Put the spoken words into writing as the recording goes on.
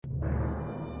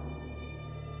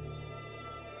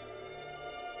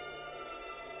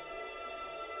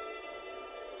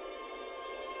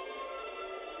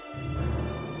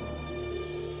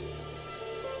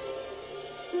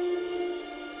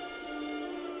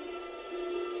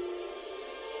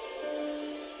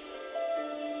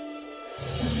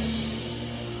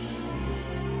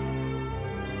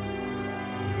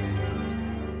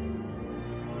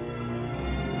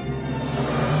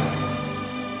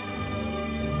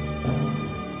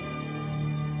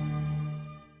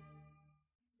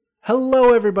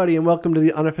Hello, everybody, and welcome to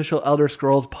the Unofficial Elder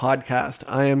Scrolls podcast.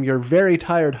 I am your very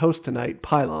tired host tonight,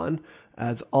 Pylon.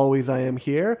 As always, I am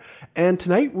here. And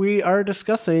tonight we are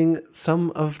discussing some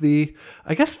of the,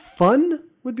 I guess fun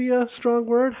would be a strong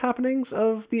word, happenings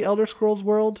of the Elder Scrolls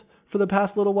world for the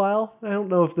past little while. I don't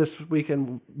know if this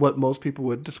weekend what most people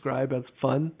would describe as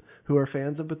fun who are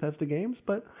fans of Bethesda games,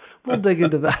 but we'll dig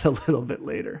into that a little bit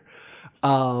later.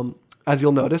 As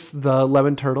you'll notice, the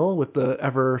lemon turtle with the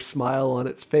ever smile on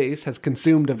its face has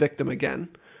consumed a victim again.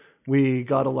 We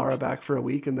got Alara back for a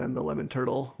week, and then the lemon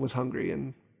turtle was hungry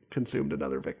and consumed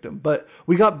another victim. But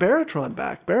we got Baratron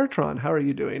back. Baratron, how are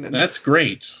you doing? And that's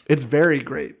great. It's very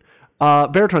great.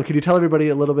 Baratron, could you tell everybody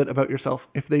a little bit about yourself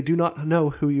if they do not know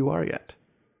who you are yet?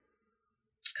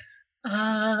 Do you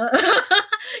know,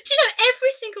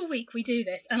 every single week we do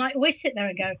this, and I always sit there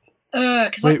and go,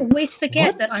 because I always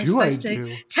forget that I'm supposed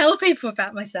to tell people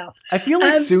about myself. I feel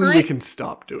like soon we can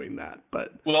stop doing that.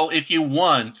 But well, if you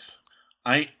want,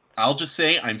 I'll just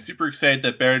say I'm super excited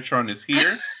that Baratron is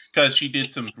here because she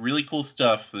did some really cool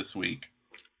stuff this week.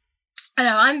 I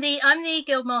know I'm the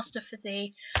guild master for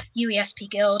the UESP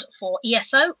guild for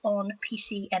ESO on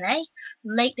PCNA.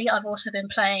 Lately, I've also been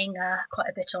playing quite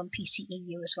a bit on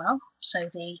PCEU as well. So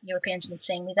the Europeans have been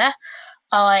seeing me there.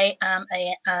 I am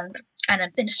an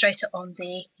administrator on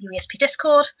the UESP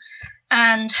Discord,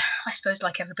 and I suppose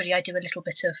like everybody, I do a little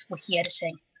bit of wiki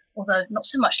editing. Although not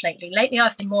so much lately. Lately,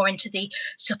 I've been more into the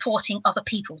supporting other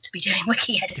people to be doing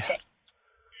wiki editing,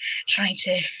 trying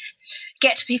to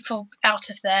get people out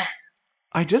of their.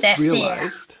 I just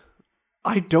realized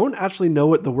I don't actually know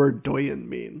what the word doyen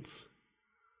means.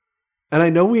 And I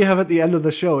know we have at the end of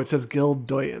the show, it says guild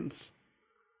doyens.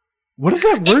 What does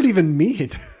that word even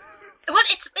mean? Well,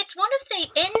 it's one of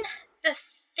in the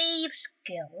Thieves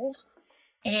Guild,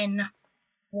 in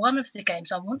one of the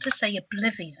games, I want to say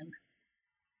Oblivion,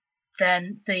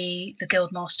 then the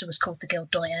guild master was called the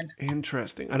guild doyen.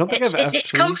 Interesting. I don't think I've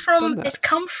actually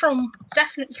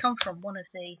definitely come from one of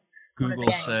the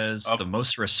Google says the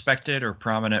most respected or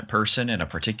prominent person in a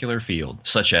particular field,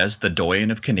 such as the doyen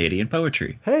of Canadian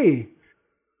poetry. Hey!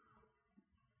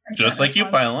 Just like you,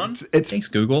 Pylon. Thanks,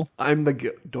 Google. I'm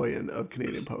the doyen of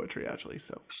Canadian poetry, actually,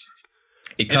 so.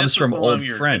 It comes from Old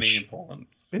French.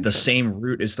 The same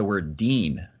root as the word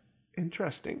dean.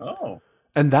 Interesting. Oh.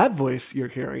 And that voice you're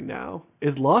hearing now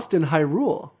is Lost in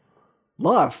Hyrule.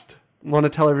 Lost, want to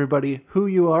tell everybody who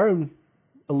you are and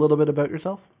a little bit about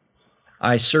yourself?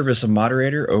 I serve as a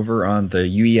moderator over on the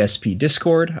UESP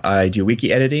Discord. I do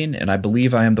wiki editing, and I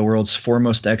believe I am the world's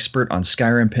foremost expert on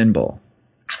Skyrim pinball.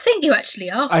 I think you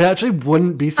actually are. I actually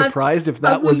wouldn't be surprised if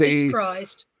that was a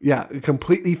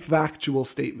completely factual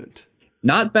statement.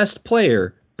 Not best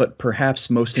player, but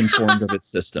perhaps most informed of its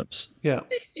systems. Yeah,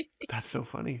 that's so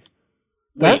funny.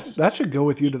 That should go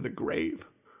with you to the grave.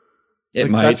 It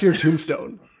might. That's your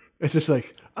tombstone. It's just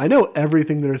like, I know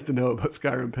everything there is to know about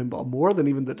Skyrim Pinball, more than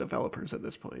even the developers at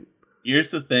this point.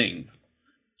 Here's the thing.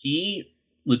 He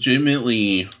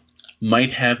legitimately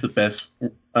might have the best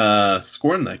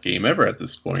score in that game ever at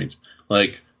this point.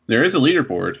 Like, there is a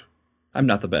leaderboard. I'm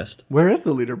not the best. Where is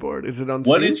the leaderboard? Is it on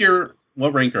Steam?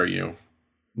 What rank are you?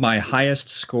 My highest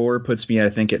score puts me, I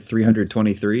think, at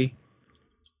 323.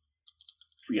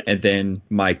 Yeah. And then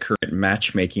my current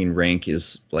matchmaking rank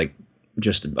is like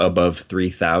just above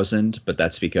 3,000, but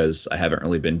that's because I haven't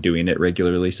really been doing it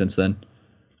regularly since then.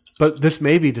 But this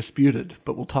may be disputed,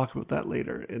 but we'll talk about that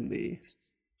later in the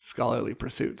scholarly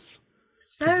pursuits.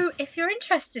 So, if you're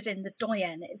interested in the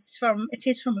doyen, it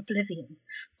is from Oblivion,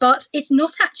 but it's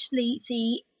not actually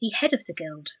the head of the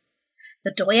guild.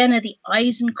 The doyen are the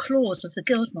eyes and claws of the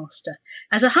guildmaster.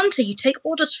 As a hunter, you take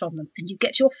orders from them, and you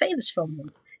get your favors from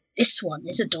them. This one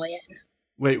is a doyen.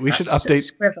 Wait, we should update.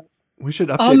 Scriver. We should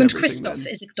update. Armand Christoph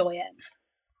is a doyen.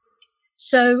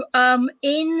 So,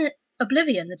 in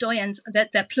Oblivion, the doyens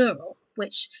they're plural,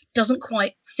 which doesn't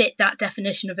quite fit that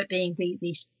definition of it being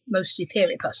the most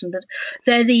superior person, but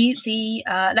they're the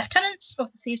lieutenants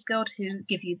of the Thieves Guild who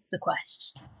give you the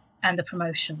quests and the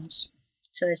promotions.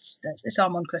 So it's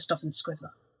Armand Christoph and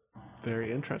Scriver.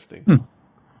 Very interesting.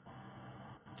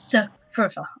 So,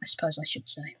 Scriver, I suppose I should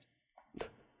say.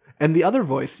 And the other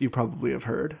voice you probably have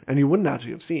heard, and you wouldn't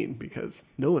actually have seen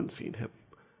because no one's seen him,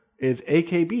 is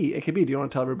AKB. AKB, do you want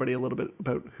to tell everybody a little bit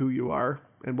about who you are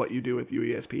and what you do with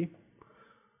UESP?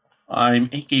 I'm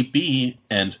AKB,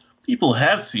 and people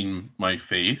have seen my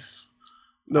face.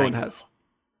 No one has.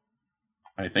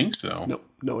 I think so. No,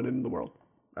 no one in the world,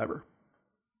 ever.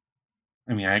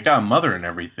 I mean, I got a mother and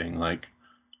everything. Like,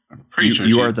 I'm pretty sure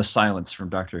you are the silence from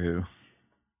Doctor Who.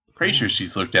 Pretty sure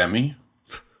she's looked at me.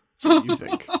 That's what you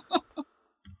think.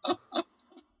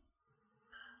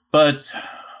 But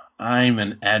I'm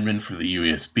an admin for the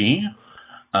UESP.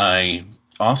 I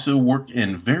also work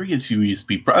in various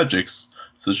UESP projects,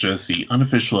 such as the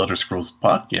Unofficial Elder Scrolls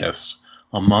podcast,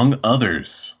 among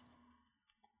others.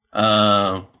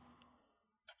 I'm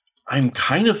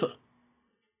kind of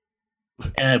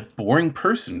a boring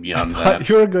person beyond that.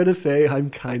 You were going to say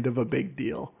I'm kind of a big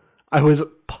deal. I was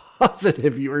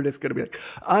positive you were just going to be like,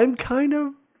 I'm kind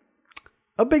of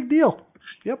a big deal.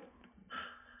 Yep.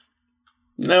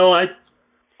 No,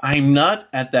 I'm not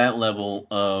at that level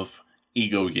of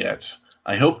ego yet.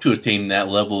 I hope to attain that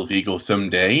level of ego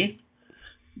someday,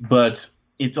 but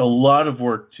it's a lot of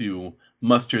work to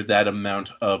muster that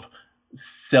amount of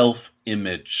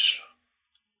self-image.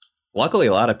 Luckily,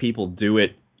 a lot of people do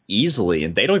it easily,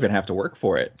 and they don't even have to work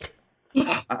for it.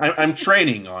 I'm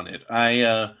training on it.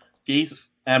 I gaze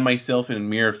at myself in a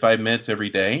mirror 5 minutes every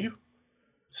day.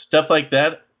 Stuff like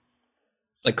that.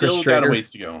 Like Chris Still got a Traeger.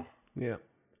 ways to go. Yeah.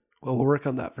 Well, we'll work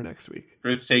on that for next week.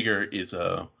 Chris Traeger is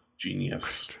a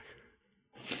genius.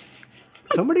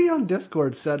 Somebody on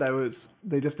Discord said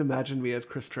they just imagined me as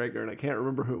Chris Traeger, and I can't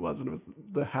remember who it was, and it was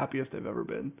the happiest I've ever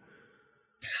been.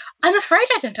 I'm afraid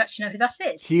I don't actually know who that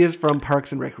is. He is from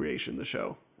Parks and Recreation, the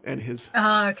show, and his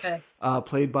Oh, okay.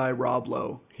 played by Rob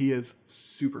Lowe. He is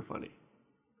super funny.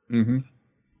 Mm-hmm.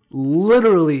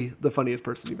 Literally the funniest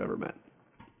person you've ever met.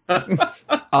 But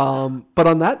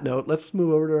on that note, let's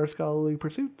move over to our scholarly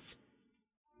pursuits.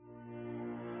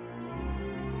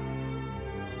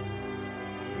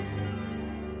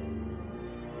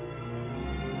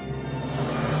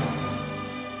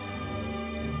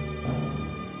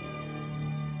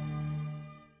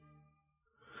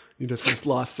 You just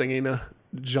lost singing a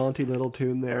jaunty little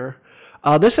tune there.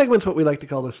 This segment's what we like to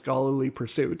call the scholarly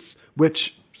pursuits,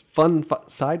 which, fun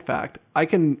side fact, I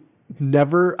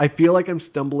feel like I'm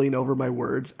stumbling over my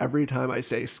words every time I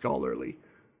say scholarly.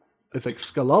 It's like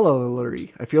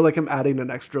scholarly. I feel like I'm adding an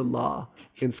extra law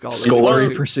in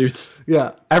Scholarly pursuits.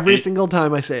 Yeah, every single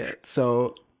time I say it.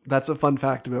 So that's a fun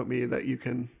fact about me that you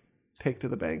can take to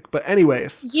the bank. But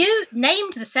anyways. You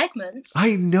named the segment.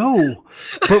 I know.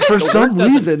 But for The some word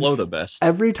doesn't reason, flow the best.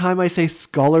 every time I say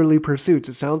scholarly pursuits,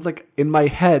 it sounds like in my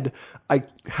head, I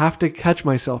have to catch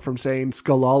myself from saying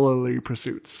scholarly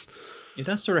pursuits. It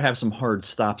does sort of have some hard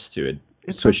stops to it.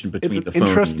 It's Switching between it's the an phonemes,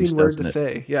 interesting word doesn't to it?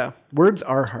 say. Yeah, words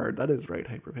are hard. That is right,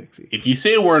 Hyperpixie. If you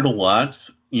say a word a lot,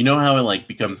 you know how it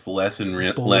becomes less and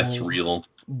less Bold. real.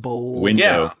 Bold. Window.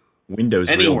 Yeah. Window's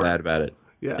Any real word. bad about it.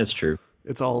 Yeah, That's true.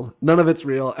 none of it's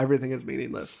real. Everything is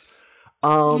meaningless.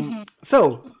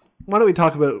 So why don't we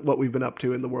talk about what we've been up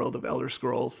to in the world of Elder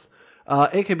Scrolls?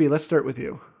 AKB, let's start with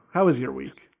you. How was your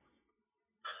week?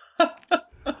 I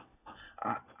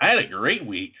had a great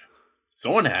week.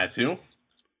 Someone had to.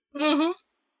 Mm-hmm.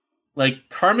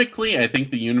 Karmically, I think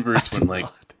the universe went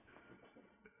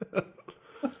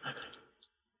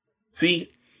see,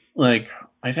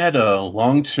 I've had a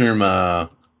long-term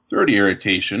throat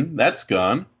irritation. That's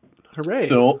gone. Hooray.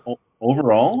 So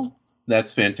overall,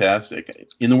 that's fantastic.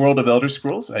 In the world of Elder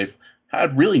Scrolls, I've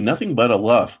had really nothing but a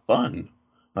lot of fun.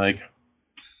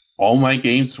 All my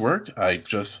games worked. I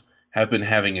just have been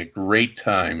having a great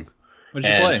time. What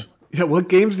did you play? Yeah, what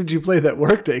games did you play that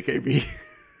worked, AKB?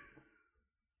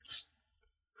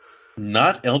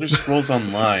 Not Elder Scrolls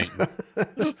Online.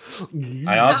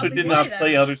 I also did not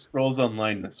play Elder Scrolls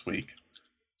Online this week.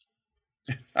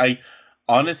 I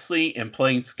honestly am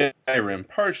playing Skyrim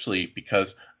partially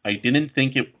because I didn't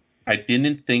think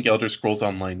Elder Scrolls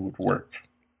Online would work.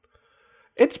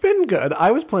 It's been good.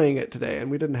 I was playing it today,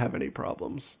 and we didn't have any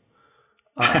problems.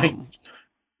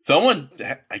 Someone,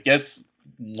 I guess,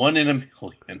 1 in a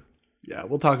million. Yeah,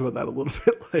 we'll talk about that a little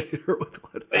bit later with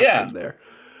what happened there.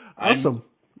 Awesome.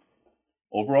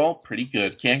 Overall, pretty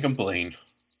good. Can't complain.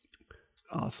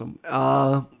 Awesome.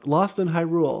 Lost in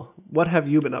Hyrule. What have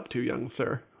you been up to, young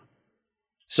sir?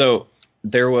 So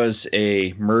there was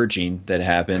a merging that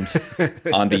happened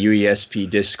on the UESP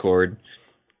Discord.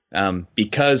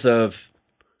 Because of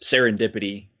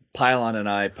serendipity, Pylon and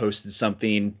I posted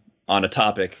something on a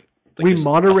topic. We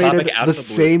moderated out the of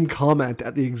blue. same comment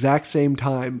at the exact same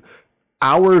time,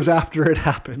 hours after it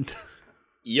happened.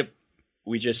 Yep.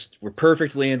 We just were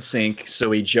perfectly in sync, so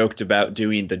we joked about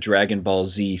doing the Dragon Ball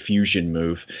Z fusion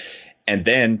move. And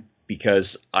then,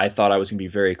 because I thought I was going to be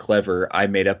very clever, I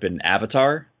made up an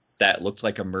avatar that looked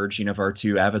like a merging of our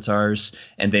two avatars.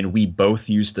 And then we both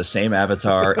used the same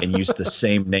avatar and used the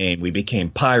same name. We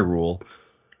became Pyrule.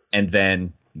 And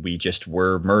then we just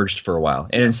were merged for a while.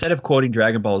 And instead of quoting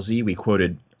Dragon Ball Z, we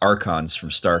quoted Archons from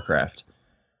StarCraft.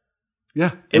 Yeah,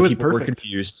 it And was people were perfect.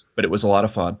 confused, but it was a lot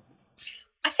of fun.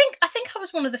 I think I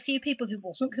was one of the few people who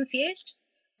wasn't confused.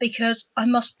 because I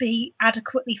must be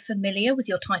adequately familiar with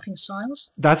your typing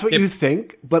styles. That's what Yep. you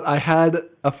think, but I had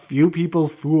a few people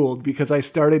fooled because I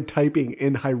started typing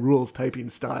in Hyrule's typing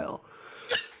style.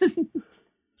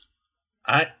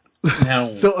 Now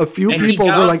So a few And he people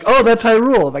were got- like, "Oh, that's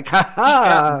Hyrule." I'm like, He "Ha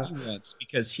got me once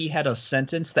because he had a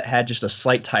sentence that had just a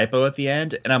slight typo at the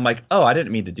end, and I'm like, oh, I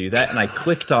didn't mean to do that, and I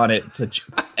clicked on it to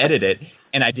edit it,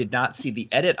 and I did not see the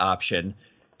edit option,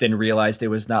 then realized it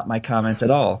was not my comment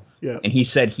at all. Yeah. And he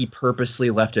said he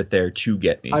purposely left it there to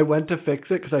get me. I went to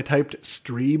fix it because I typed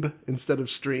 "streeb" instead of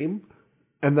 "stream,"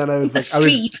 and then I was A like,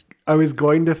 streeb. I was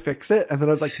going to fix it, and then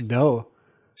I was like, "No,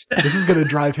 this is going to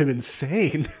drive him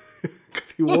insane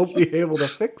because he won't be able to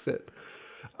fix it."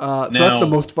 So that's Now- the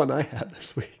most fun I had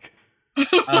this week.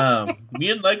 me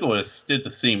and Legolas did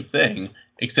the same thing,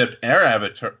 except our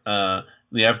avatar,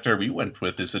 the avatar we went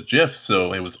with, is a GIF,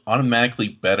 so it was automatically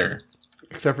better.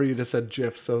 Except for you just said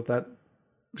 "GIF," so that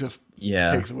just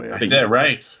yeah. takes away. I everything. said it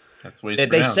right. That's the way it's They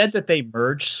pronounced. said that they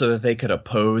merged so that they could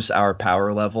oppose our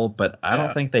power level, but I Yeah.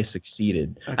 don't think they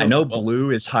succeeded. I I don't- know well- blue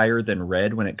is higher than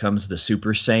red when it comes to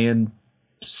Super Saiyan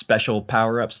special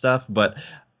power up stuff, but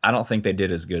I don't think they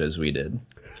did as good as we did.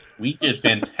 We did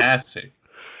fantastic.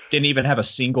 Didn't even have a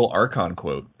single Archon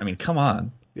quote. I mean, come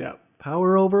on. Yeah,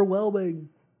 power overwhelming.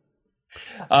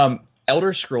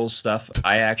 Elder Scrolls stuff,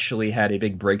 I actually had a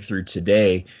big breakthrough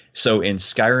today. So in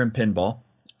Skyrim Pinball,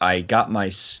 I got my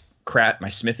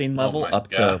smithing level my up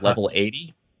God. to level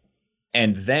 80.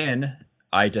 And then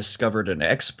I discovered an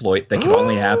exploit that can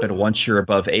only happen once you're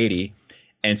above 80.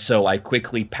 And so I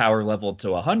quickly power leveled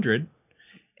to 100.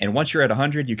 And once you're at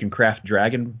 100, you can craft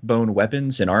dragon bone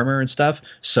weapons and armor and stuff.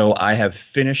 So I have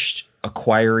finished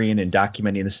acquiring and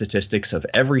documenting the statistics of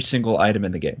every single item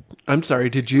in the game. I'm sorry.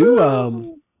 Did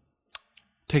you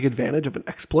take advantage of an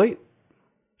exploit?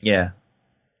 Yeah.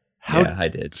 How Yeah, I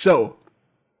did. So,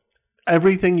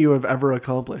 everything you have ever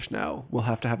accomplished now will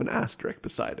have to have an asterisk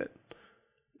beside it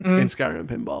in Skyrim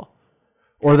Pinball,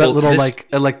 or that Well, little this-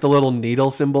 like the little needle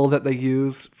symbol that they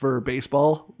use for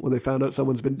baseball when they found out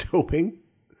someone's been doping.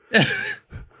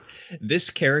 This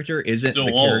character isn't So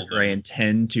the old. character I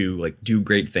intend to like do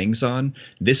great things on.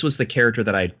 This was the character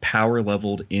that I power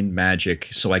leveled in Magic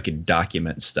so I could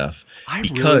document stuff. I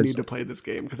really Because need to play this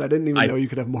game because I didn't even I- know you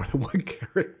could have more than one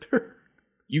character.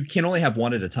 you can only have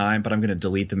one at a time, but I'm going to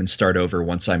delete them and start over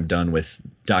once I'm done with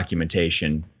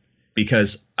documentation.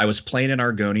 Because I was playing an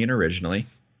Argonian originally,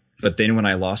 but then when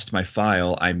I lost my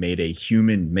file, I made a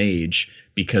human mage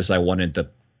because I wanted the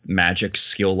magic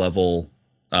skill level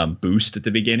boost at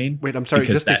the beginning. Wait, I'm sorry,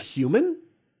 Because just a human?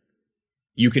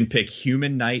 You can pick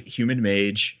human knight, human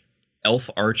mage, elf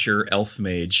archer, elf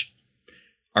mage,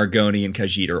 Argonian,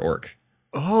 Khajiit, or orc.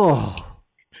 Oh,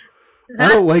 I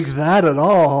don't like that at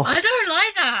all. I don't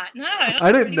like that. No, that's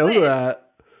I didn't really know weird.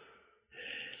 that.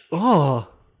 Oh,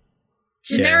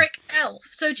 Generic elf.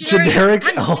 So generic, Generic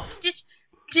hang on, elf.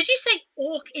 Did you say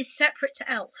orc is separate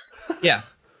to elf? Yeah.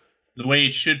 The way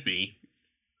it should be.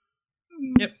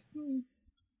 Yep.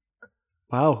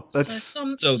 wow, that's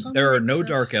some there are bits no of-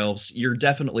 dark elves. You're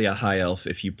definitely a high elf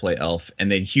if you play elf.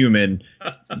 And then human,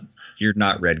 you're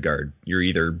not Redguard. You're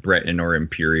either Breton or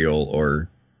Imperial or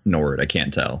Nord. I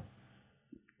can't tell. Or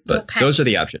But Pet. those are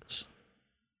the options.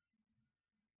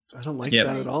 I don't like Yep.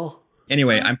 that at all.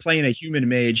 Anyway, I'm playing a human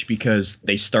mage because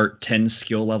they start 10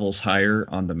 skill levels higher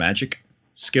on the magic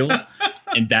skill.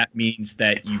 And that means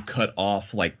that you cut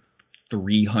off like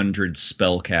 300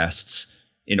 spell casts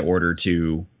in order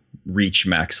to reach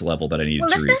max level that I needed Well,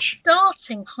 to if they're reach.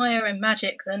 starting higher in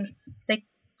magic, then they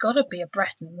gotta be a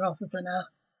Breton rather than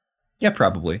Yeah,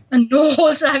 probably. a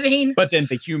Nord. I mean, But then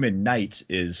the human knight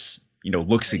is,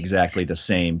 looks exactly the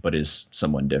same, but is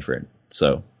someone different.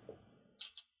 So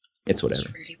it's whatever.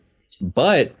 it's really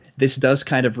But this does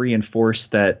kind of reinforce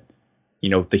that,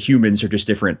 the humans are just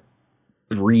different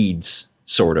breeds,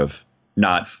 sort of,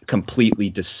 not completely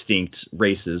distinct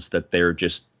races that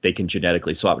they can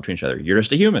genetically swap between each other. You're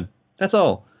just a human. That's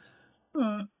all.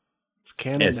 It's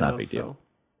canon It's now, not a big deal. so-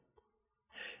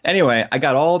 Anyway, I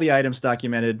got all the items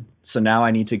documented, so now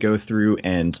I need to go through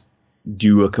and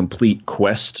do a complete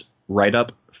quest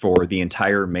write-up for the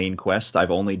entire main quest.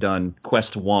 I've only done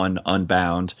quest 1,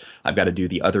 Unbound. I've got to do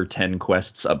the other 10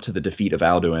 quests up to the defeat of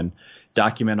Alduin,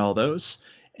 document all those,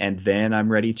 and then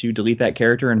I'm ready to delete that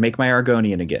character and make my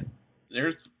Argonian again.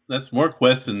 That's more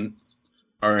quests than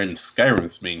are in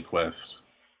Skyrim's main quest.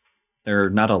 There are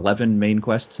not 11 main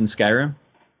quests in Skyrim?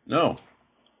 No.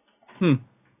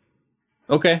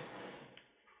 Okay.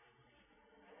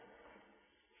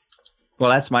 Well,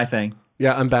 that's my thing.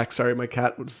 Yeah, I'm back. Sorry, my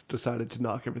cat decided to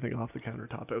knock everything off the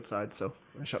countertop outside, so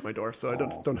I shut my door so I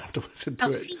don't have to listen to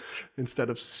it Alfie.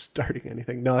 instead of starting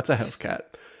anything. No, it's a house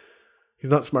cat. He's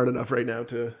not smart enough right now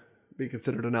to be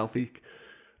considered an Alfique.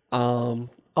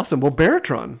 Awesome. Well,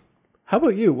 Baratron, how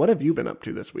about you? What have you been up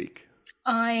to this week?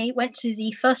 I went to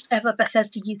the first ever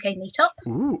Bethesda UK meetup,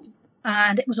 Ooh.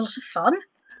 and it was a lot of fun.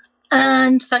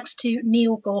 And thanks to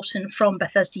Neil Gorton from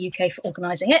Bethesda UK for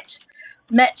organising it.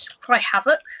 Met Cry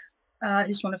Havoc,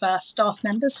 who's one of our staff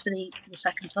members for the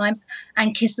second time,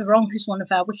 and Kiz the Wrong, who's one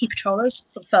of our wiki patrollers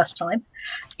for the first time.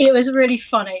 It was really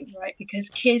funny, right? Because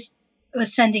Kiz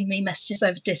was sending me messages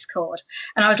over Discord,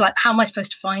 and I was like, "How am I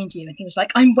supposed to find you?" And he was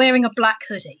like, "I'm wearing a black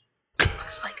hoodie." I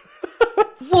was like,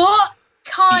 "What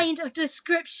kind of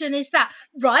description is that?"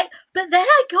 Right? But then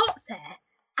I got there,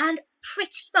 and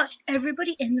pretty much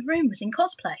everybody in the room was in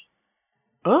cosplay.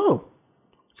 Oh.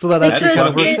 So that actually Because kind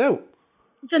of works out.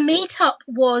 The meetup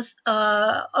was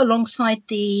alongside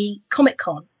the Comic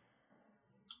Con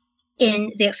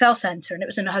in the Excel Centre, and it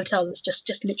was in a hotel that's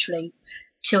just literally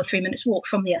 2 or 3 minutes walk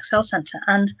from the Excel Centre.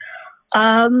 And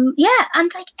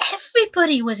and like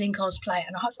everybody was in cosplay,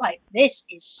 and I was like, this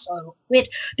is so weird.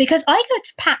 Because I go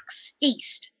to PAX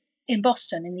East in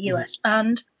Boston in the US,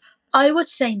 and I would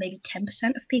say maybe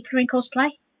 10% of people are in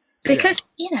cosplay. Because,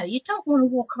 you don't want to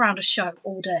walk around a show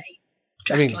all day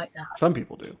dressed like that. Some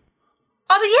people do.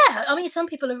 Some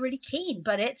people are really keen,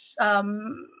 but it's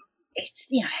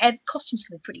heavy, costumes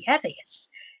can be pretty heavy. It's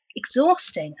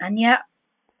exhausting, and yet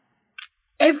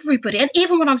everybody, and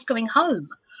even when I was going home,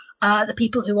 the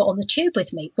people who were on the tube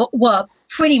with me were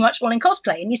pretty much all in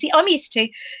cosplay. And you see, I'm used to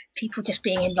people just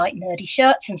being in like nerdy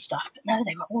shirts and stuff, but no,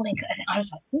 they were all in. I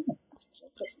was like,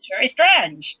 this is very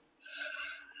strange.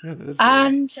 Yeah, that is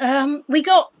And we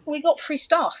got free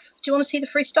stuff. Do you want to see the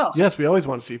free stuff? Yes, we always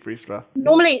want to see free stuff.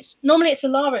 Normally it's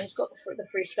Alara who's got the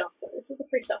free stuff, but this is the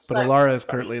free stuff. But Alara is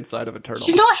currently inside of Eternal.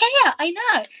 She's not here. I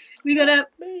know. We got a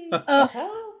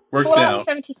Works Fallout out.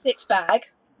 76 bag.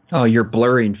 Oh, your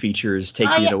blurring feature is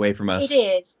taking it away from us. It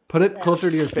is. Put it closer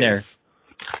to your face. There.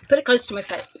 Put it close to my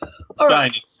face. It's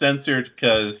fine. It's censored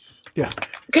because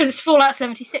Because it's Fallout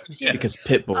 76. Yeah. Because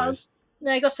Pit Boys.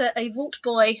 No, I got a Vault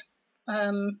Boy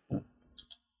There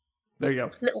you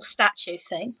go. little statue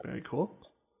thing. Very cool.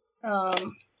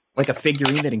 Like a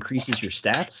figurine that increases your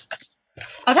stats?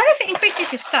 I don't know if it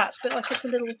increases your stats, but like it's a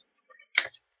little...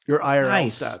 Your IRL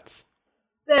Nice. stats.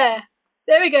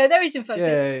 There we go. There he's in focus.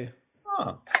 Yay.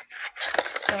 oh.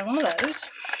 So one of those.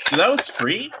 So that was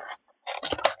free?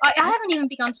 I haven't even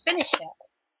begun to finish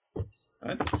yet.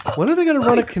 That's When are they going to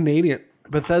run a Canadian?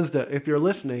 Bethesda, if you're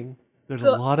listening, there's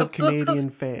a lot of a book of- Canadian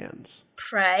fans.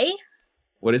 Prey.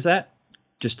 What is that?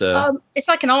 Just a... It's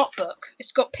like an art book.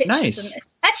 It's got pictures. Nice. And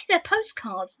actually, they're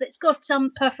postcards. It's got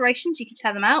perforations. You can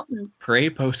tear them out. And Prey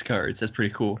postcards. That's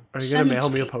pretty cool. Are you Send going to it mail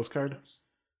to me a me. postcard? Is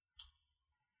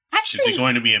actually, it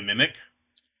going to be a mimic?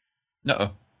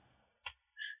 No.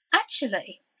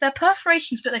 Actually, they're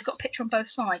perforations, but they've got a picture on both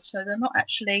sides, so they're not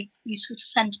actually useful to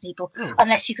send to people Oh.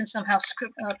 unless you can somehow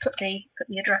put the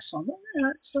address on.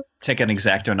 So Take an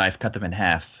X-Acto knife, cut them in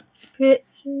half.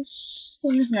 pictures.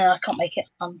 No, I can't make it.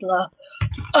 I'm blur.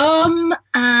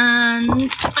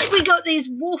 And we got these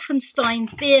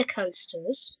Wolfenstein beer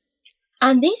coasters,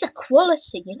 and these are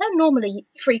quality. Normally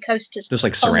free coasters There's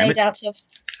like are ceramic. made out of.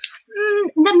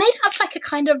 They're made out of like a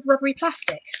kind of rubbery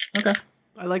plastic. Okay.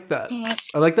 I like that. Yes.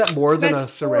 I like that more than There's a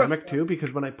 4 of ceramic them. too,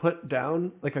 because when I put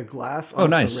down like a glass Oh, on a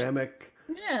nice. ceramic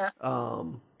Yeah.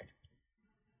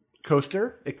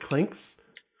 coaster, it clinks.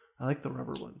 I like the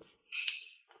rubber ones.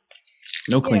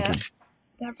 No clinking.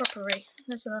 They're rubbery.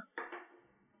 There's a.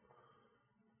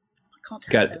 I can't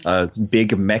tell. Got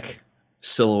big mech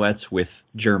silhouettes with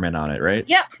German on it, right?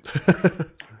 Yep.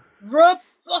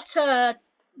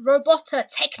 Robota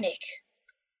Technic.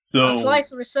 So, Apply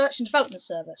for Research and Development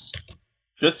Service.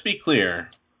 just to be clear,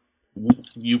 did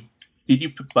you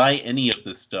buy any of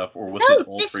this stuff, or was it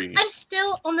all free? I'm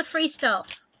still on the free stuff.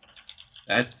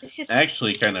 That's this is-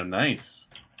 actually kind of nice.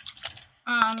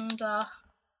 And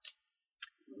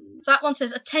that one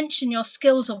says, attention, your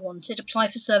skills are wanted. Apply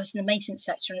for service in the maintenance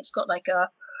sector. And it's got like a,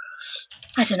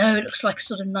 I don't know, it looks like a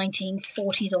sort of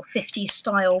 1940s or 50s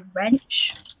style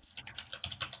wrench.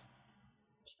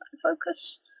 Is that in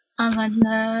focus? And then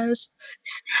there's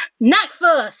Knack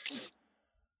First.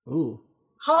 Ooh.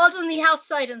 Hard on the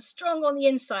outside and strong on the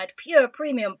inside. Pure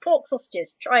premium pork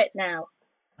sausages. Try it now.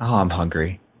 Oh, I'm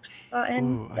hungry.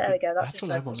 Ooh, There we go. That's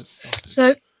what I in wanted. focus.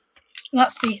 So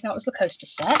that was the coaster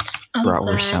set. And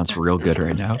Bratwurst then- sounds real good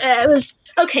right now. it was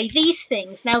okay. These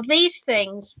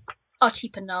things are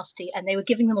cheap and nasty, and they were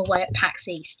giving them away at PAX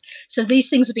East. So these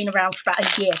things have been around for about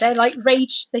a year. They're like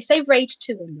Rage. They say Rage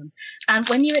 2 in them, and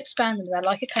when you expand them, they're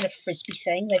like a kind of frisbee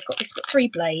thing. It's got 3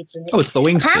 blades, and it's the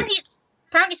wing stick.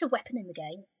 Apparently, it's a weapon in the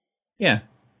game. Yeah.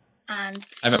 And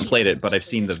I haven't played it, but I've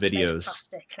seen the videos.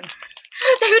 And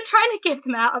they were trying to give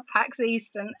them out at PAX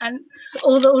East, and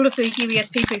all of the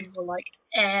UESP people were like,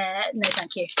 no,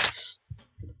 thank you.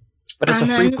 But it's a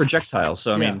free projectile,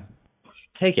 so I mean,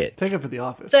 take it. Take it for the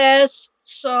office. There's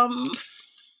some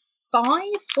 5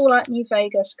 Fallout New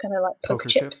Vegas kind of like poker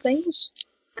chip chips. things.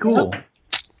 Cool.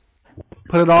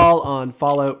 Put it all on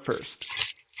Fallout first.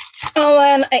 Oh,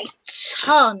 and a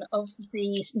ton of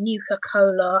these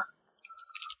Nuka-Cola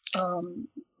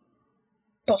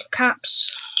bottle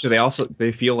caps. Do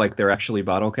they feel like they're actually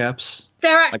bottle caps? They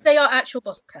are actual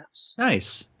bottle caps.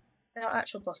 Nice. They are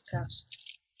actual bottle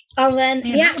caps. And then Man,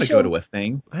 the I'm gonna actual go to a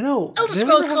thing. I know. Elder They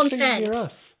never Scrolls have things content. near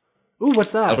us. Ooh,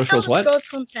 what's that? Elder Scrolls what? Scrolls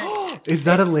content. Is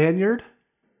that a lanyard?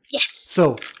 Yes.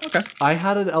 So, Okay. I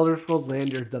had an Elder Scrolls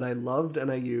lanyard that I loved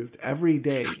and I used every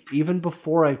day, even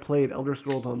before I played Elder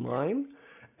Scrolls Online.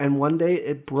 And one day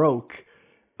it broke,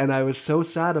 and I was so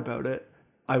sad about it,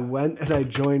 I went and I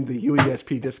joined the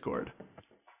UESP Discord.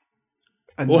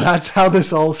 And that's how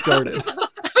this all started.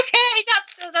 Okay,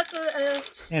 that's a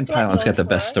And slight Pylon's got the long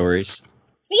best story. stories.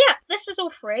 But yeah, this was all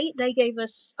free. They gave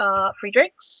us free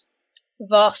drinks,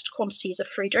 vast quantities of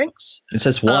free drinks. It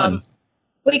says 1.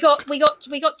 We got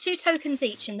 2 tokens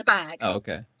each in the bag. Oh,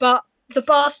 okay. But the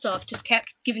bar staff just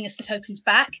kept giving us the tokens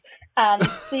back, and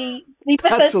the That's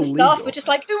Bethesda staff illegal. were just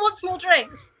like, "Who wants more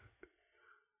drinks?"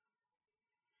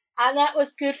 And that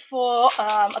was good for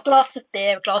a glass of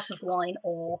beer, a glass of wine,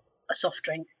 or a soft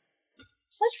drink.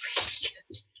 So that's really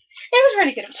good. It was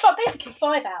really good. It was fun, basically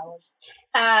 5 hours,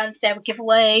 and there were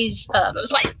giveaways. It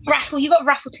was like raffle. You got a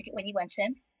raffle ticket when you went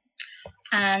in,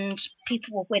 and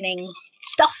people were winning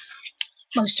stuff.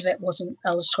 Most of it wasn't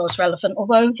Elder Scrolls relevant,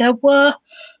 although there were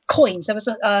coins. There was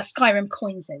a Skyrim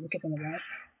coins they were giving away.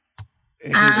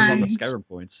 Who's on the And- Skyrim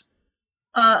points?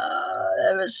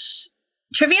 There was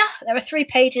trivia. There were 3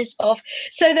 pages of.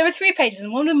 So there were 3 pages,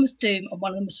 and one of them was Doom, and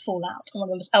one of them was Fallout, and one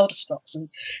of them was Elder Scrolls. And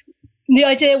the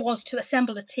idea was to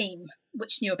assemble a team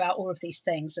which knew about all of these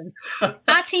things. And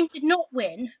our team did not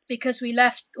win because we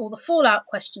left all the Fallout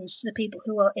questions to the people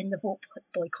who were in the Vault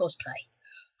Boy cosplay.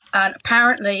 And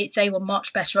apparently they were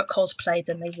much better at cosplay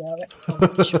than they were at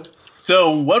college. So,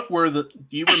 what were do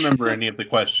you remember any of the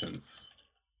questions?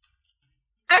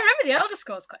 I remember the Elder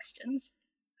Scrolls questions.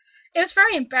 It was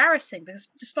very embarrassing because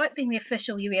despite being the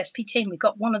official UESP team, we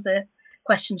got one of the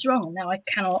questions wrong, and now I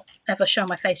cannot ever show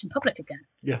my face in public again.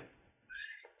 Yeah.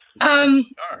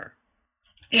 Sure.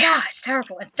 Yeah, it's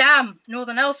terrible. And damn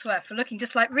Northern Elsewhere for looking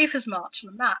just like Reaper's March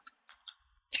on the map.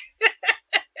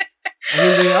 I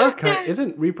mean, they are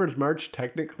isn't Reaper's March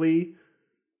technically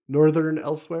Northern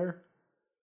Elsewhere?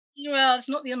 Well, it's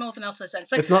not the Northern Elsewhere zone.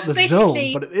 So It's not the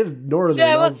basically, zone, but it is Northern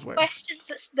there were Elsewhere. questions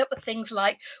that were things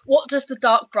like, what does the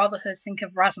Dark Brotherhood think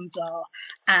of Razandar?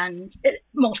 And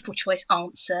multiple choice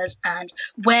answers, and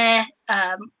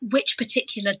which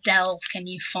particular delve can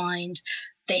you find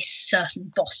this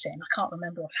certain boss in? I can't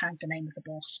remember offhand the name of the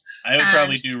boss. I would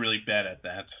probably do really bad at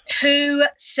that. Who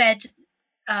said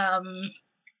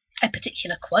a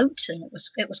particular quote, and it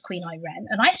was Queen Irene,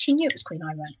 and I actually knew it was Queen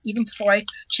Irene even before I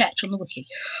checked on the wiki.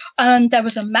 And there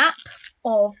was a map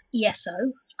of ESO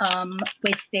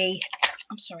with the.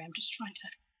 I'm sorry, I'm just trying to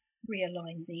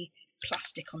realign the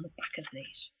plastic on the back of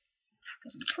these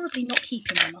because I'm probably not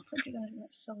keeping them. I'm probably going to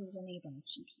sell these on eBay or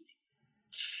something.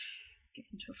 Give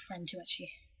them to a friend who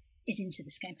actually is into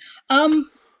this game.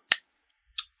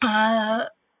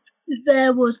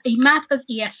 There was a map of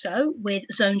ESO with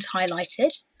zones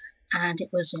highlighted, and it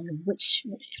was in which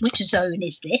zone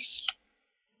is this?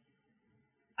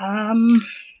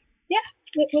 Yeah,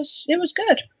 it was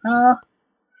good. A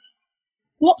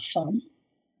lot of fun.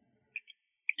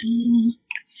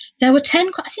 There were 10.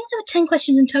 I think there were 10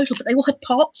 questions in total, but they all had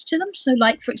parts to them. So,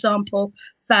 like for example,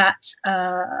 that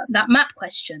map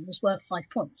question was worth 5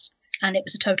 points, and it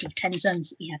was a total of 10 zones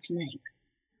that you had to name.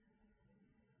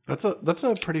 That's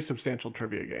a pretty substantial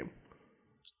trivia game.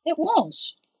 It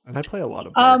was. And I play a lot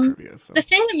of bar trivia. So. The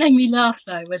thing that made me laugh,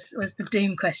 though, was the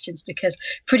Doom questions, because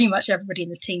pretty much everybody in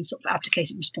the team sort of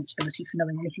abdicated responsibility for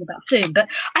knowing anything about Doom. But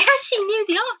I actually knew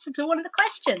the answer to one of the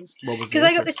questions, What was the because I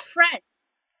got answer? this friend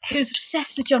who's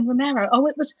obsessed with John Romero. Oh,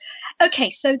 it was... Okay,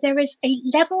 so there is a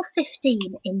level 15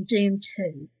 in Doom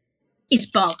 2. It's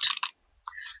bugged.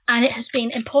 And it has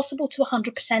been impossible to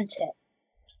 100% it.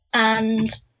 And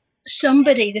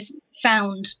somebody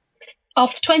found,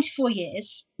 after 24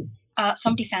 years...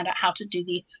 somebody found out how to do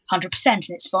the 100%, and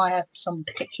it's via some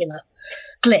particular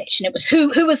glitch. And it was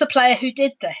who was the player who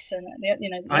did this, and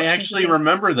I actually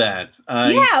remember that.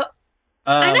 Yeah,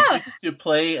 I know. I used to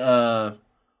play. I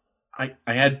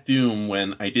had Doom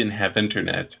when I didn't have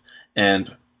internet,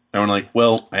 and I'm like,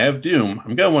 well, I have Doom.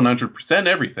 I'm going 100%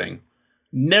 everything.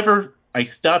 I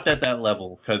stopped at that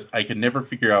level because I could never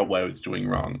figure out what I was doing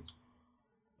wrong.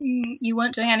 You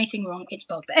weren't doing anything wrong. It's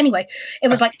bugged. But anyway, it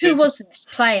was like, who was this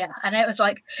player? And it was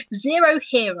like 0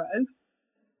 hero,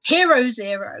 hero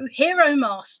 0, hero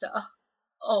master,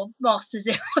 or master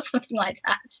 0, or something like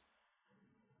that.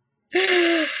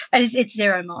 And it's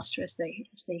 0 master as the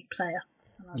player.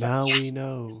 Now like, yes. We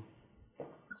know.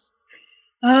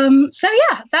 So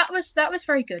yeah, that was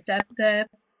very good. They're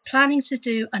planning to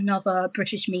do another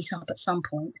British meetup at some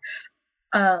point.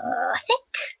 I think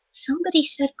somebody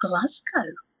said Glasgow.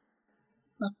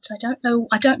 But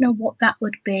I don't know what that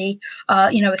would be.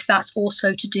 If that's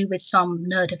also to do with some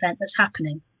nerd event that's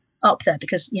happening up there,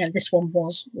 because this one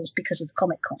was because of the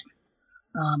Comic-Con.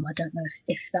 I don't know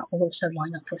if that will also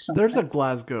line up with something. There's a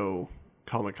Glasgow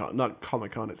Comic-Con, not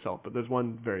Comic-Con itself, but there's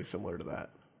one very similar to that.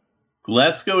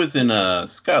 Glasgow is in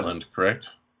Scotland,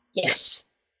 correct? Yes.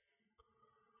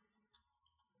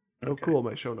 Oh, cool!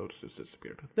 My show notes just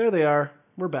disappeared. There they are.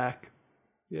 We're back.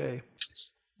 Yay.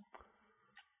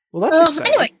 Well, that's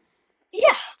exciting. Anyway,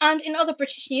 yeah. And in other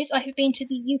British news, I have been to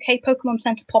the UK Pokemon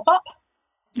Centre pop-up,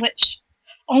 which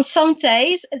on some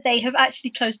days they have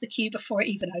actually closed the queue before it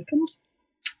even opened.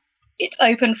 It's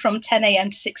open from 10 a.m.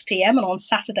 to 6 p.m. and on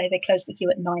Saturday they closed the queue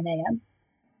at 9 a.m.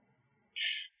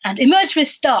 and emerged with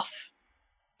stuff.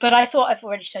 But I thought I've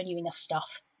already shown you enough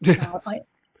stuff. So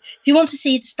if you want to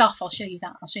see the stuff, I'll show you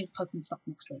that. I'll show you the Pokemon stuff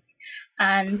next week.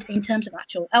 And in terms of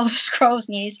actual Elder Scrolls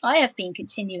news, I have been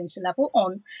continuing to level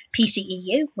on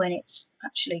PCEU when it's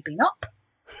actually been up.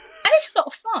 And it's a lot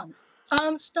of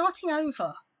fun. Starting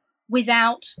over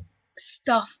without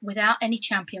stuff, without any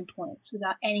champion points,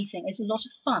 without anything is a lot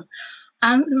of fun.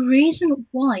 And the reason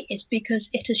why is because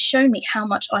it has shown me how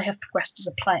much I have progressed as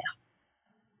a player.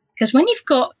 Because when you've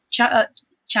got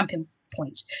champion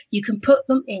points, you can put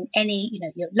them in any,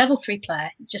 your level 3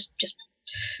 player, just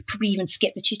probably even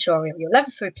skip the tutorial. Your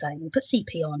level 3 player, you put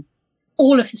CP on,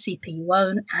 all of the CP you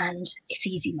own, and it's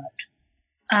easy mode.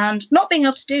 And not being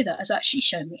able to do that has actually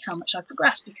shown me how much I've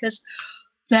progressed, because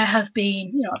there have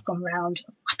been, I've gone around,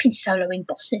 I've been soloing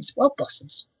bosses, world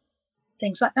bosses,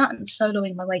 things like that, and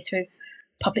soloing my way through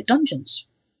public dungeons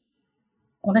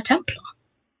on a Templar.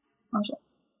 I was like,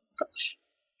 gosh.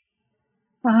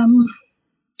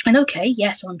 And okay,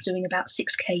 yes, I'm doing about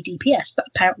 6k DPS, but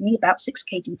apparently about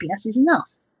 6k DPS is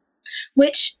enough.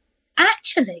 Which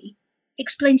actually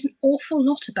explains an awful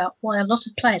lot about why a lot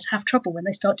of players have trouble when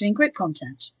they start doing group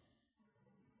content.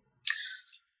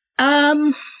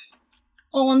 On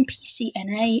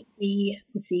PCNA,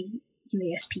 with the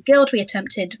UESP Guild, we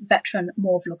attempted Veteran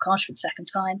Maw of Lockhart for the second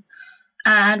time.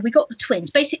 And we got the twins.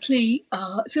 Basically,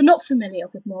 if you're not familiar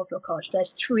with Maw of Lockhart,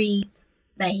 there's 3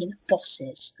 main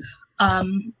bosses.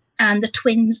 And the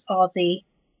twins are the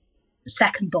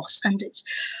second boss, and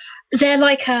there's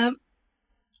like a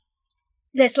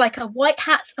white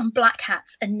hats and black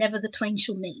hats, and never the twain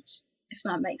shall meet, if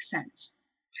that makes sense.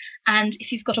 And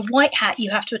if you've got a white hat,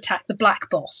 you have to attack the black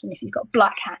boss, and if you've got a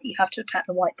black hat, you have to attack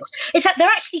the white boss. It's that they're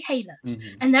actually halos,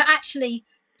 and they're actually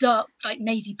dark, like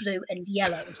navy blue and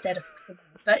yellow instead of.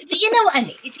 But you know what I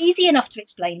mean. It's easy enough to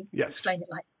explain. Yes. Explain it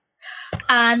like.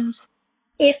 And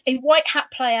if a white hat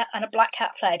player and a black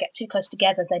hat player get too close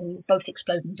together, then you both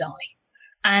explode and die.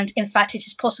 And in fact, it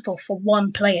is possible for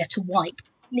one player to wipe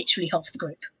literally half the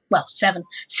group. Well, 7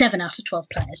 out of 12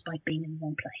 players by being in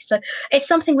one place. So it's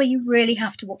something where you really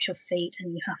have to watch your feet,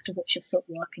 and you have to watch your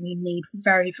footwork, and you need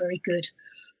very, very good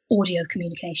audio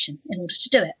communication in order to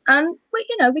do it. And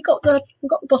we got the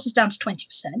bosses down to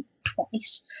 20%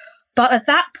 twice. But at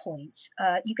that point,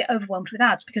 you get overwhelmed with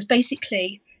ads, because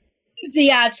basically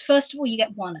the ads, first of all, you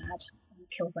get 1 ad, and you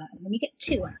kill that, and then you get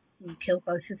 2 ads, and you kill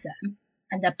both of them,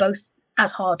 and they're both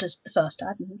as hard as the first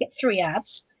ad, and you get 3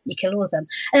 ads, and you kill all of them.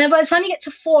 And then by the time you get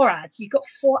to 4 ads, you've got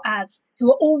 4 ads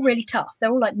who are all really tough.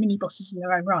 They're all like mini bosses in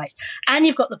their own right. And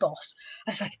you've got the boss.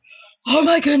 I was like, oh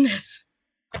my goodness.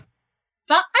 But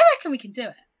I reckon we can do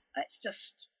it. It's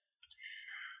just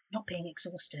not being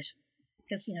exhausted.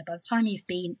 Because, by the time you've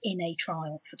been in a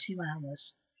trial for 2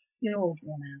 hours, you're all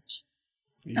worn out.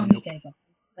 Yep. And we gave up.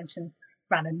 Went and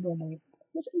ran a normal.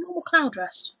 Was it a normal Cloud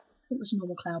Rest? It was a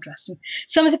normal Cloud Rest. And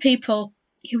some of the people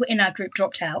who were in our group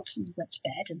dropped out and went to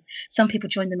bed. And some people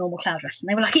joined the normal Cloud Rest. And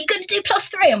they were like, are you going to do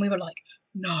 +3? And we were like,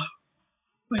 no,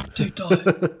 we do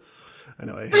die. I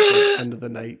know, I hate those end of the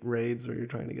night raids where you're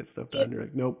trying to get stuff done. You're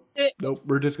like, nope,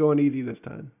 we're just going easy this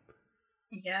time.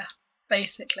 Yeah,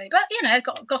 basically. But, you know,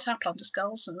 got our Plunder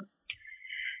Skulls and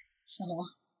so on.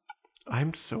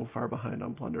 I'm so far behind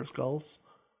on Plunder Skulls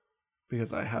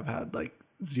because I have had like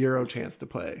zero chance to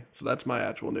play. So that's my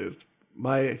actual news.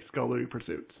 My Scholarly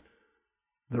Pursuits.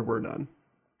 There were none.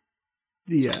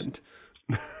 The end.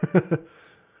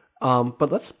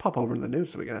 But let's pop over to the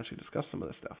news so we can actually discuss some of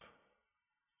this stuff.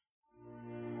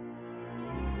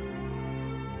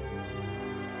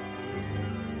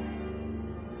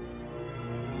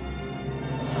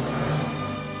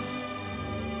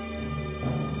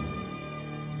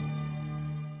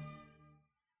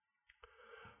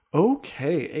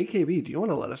 Okay, AKB, do you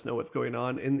want to let us know what's going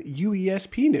on in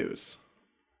UESP news?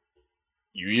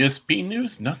 UESP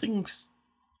news? Nothing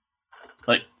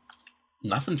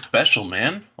special,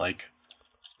 man. Like,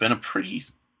 it's been a pretty...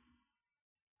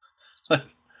 Like,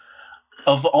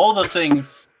 of all the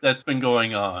things that's been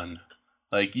going on,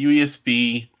 like,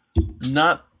 UESP,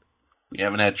 we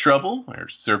haven't had trouble. Our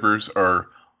servers are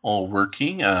all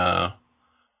working.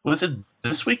 Was it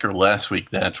this week or last week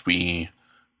that we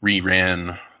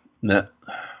reran the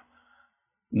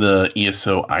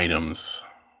ESO items?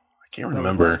 I can't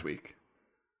remember. Last week.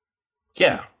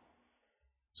 Yeah.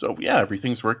 So yeah,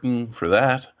 everything's working for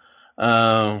that.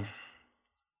 I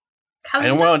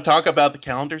don't want to talk about the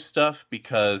calendar stuff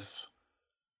because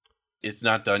it's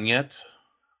not done yet.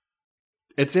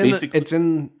 It's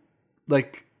in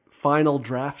like final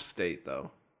draft state though.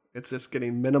 It's just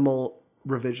getting minimal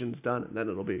revisions done and then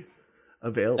it'll be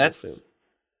available soon.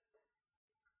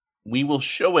 We will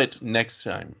show it next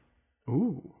time.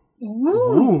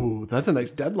 Ooh, that's a nice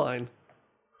deadline.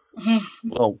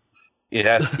 Well, it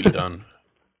has to be done.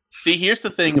 See, here's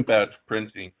the thing about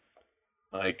printing.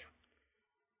 Like,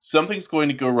 something's going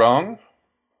to go wrong.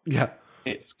 Yeah.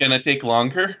 It's going to take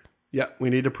longer. Yeah,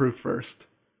 we need a proof first.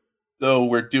 So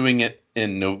we're doing it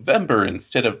in November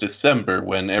instead of December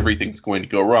when everything's going to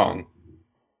go wrong.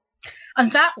 And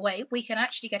that way, we can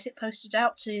actually get it posted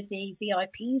out to the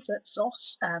VIPs at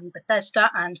ZOS,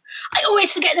 Bethesda, and I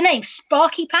always forget the name.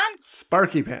 Sparky Pants.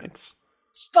 Sparky Pants.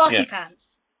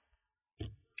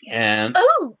 And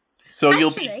so actually,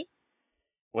 you'll be.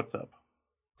 What's up?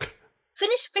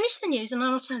 Finish the news, and then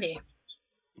I'll tell you.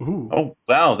 Ooh. Oh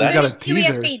wow, that got a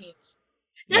teaser. UESP news.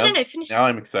 No. Finish. Now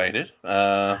I'm excited.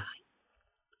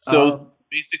 So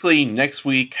basically, next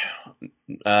week.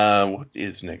 What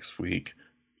is next week?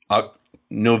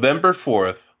 November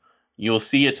 4th, you'll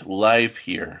see it live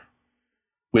here,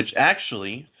 which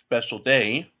actually, special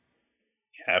day,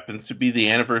 happens to be the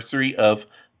anniversary of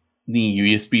the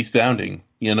UESP's founding,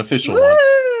 the unofficial one.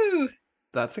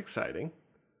 That's exciting.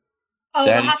 Oh,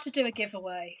 we'll have to do a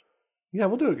giveaway. Yeah,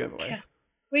 we'll do a giveaway. Yeah,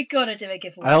 we gotta do a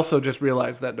giveaway. I also just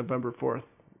realized that November 4th,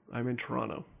 I'm in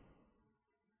Toronto.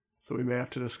 So we may have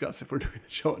to discuss if we're doing the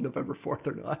show on November 4th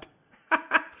or not.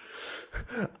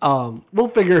 We'll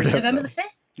figure it out. November the 5th?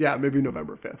 Yeah, maybe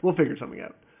November 5th. We'll figure something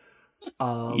out.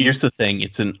 Here's the thing.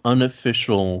 It's an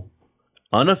unofficial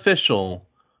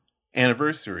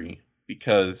anniversary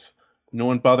because no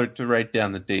one bothered to write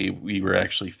down the day we were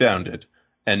actually founded,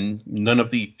 and none of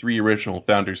the 3 original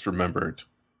founders remembered.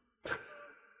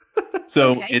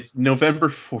 So It's November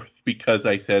 4th because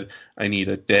I said I need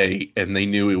a day, and they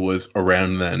knew it was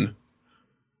around then.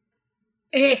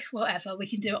 Whatever. We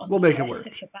can do it on We'll the make 5th it work.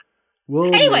 if you're back.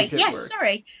 Anyway,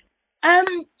 sorry.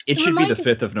 It should be the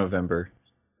 5th of November.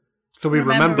 So we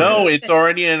remember. No, it's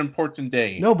already an important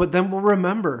day. No, but then we'll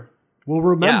remember.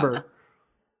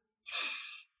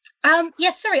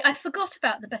 Yeah. Sorry, I forgot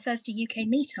about the Bethesda UK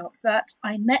meetup that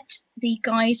I met the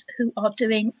guys who are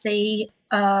doing the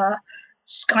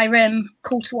Skyrim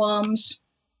Call to Arms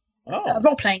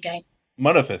role-playing game.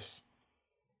 Monophus.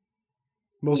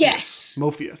 Yes.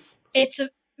 Mophius. It's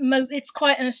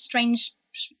quite a strange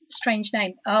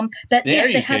name. But they yes,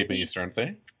 are they UK had based, aren't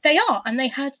they? They are, and they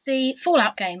had the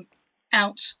Fallout game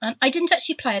out, and I didn't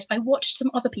actually play it. I watched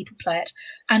some other people play it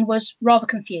and was rather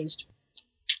confused.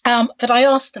 But I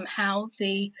asked them how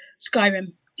the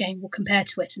Skyrim game will compare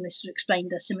to it, and they sort of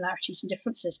explained the similarities and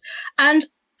differences. And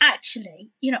actually,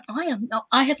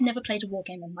 I have never played a war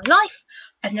game in my life.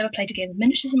 I've never played a game of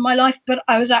miniatures in my life, but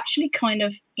I was actually kind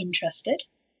of interested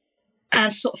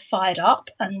and sort of fired up.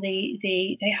 And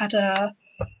they had a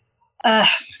I want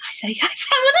to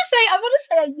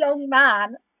say a young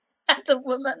man and a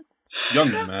woman.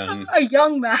 Young man. A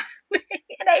young man.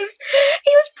 He's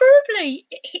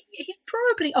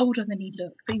probably older than he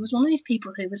looked, but he was one of these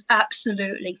people who was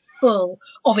absolutely full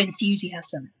of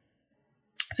enthusiasm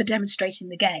for demonstrating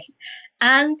the game,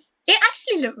 and it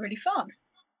actually looked really fun.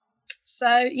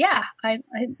 So yeah, I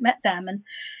met them, and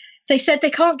they said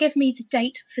they can't give me the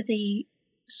date for the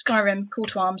Skyrim Call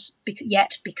to Arms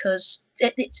yet because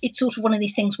it's sort of one of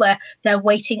these things where they're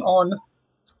waiting on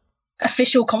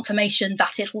official confirmation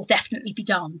that it will definitely be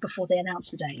done before they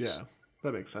announce the date. Yeah,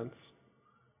 that makes sense.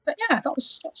 But yeah, that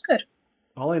was good.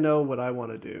 All I know what I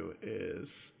want to do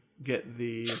is get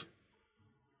the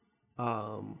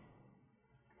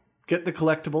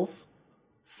collectibles,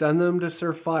 send them to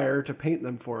Sir Fire to paint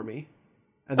them for me,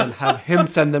 and then have him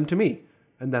send them to me,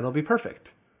 and that'll be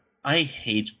perfect. I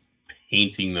hate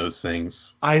painting those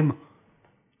things. I'm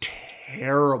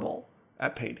terrible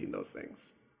at painting those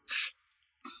things.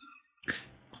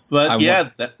 But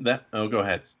oh, go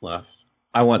ahead, Les.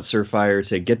 I want Sir Fire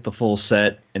to get the full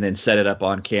set and then set it up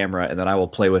on camera, and then I will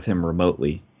play with him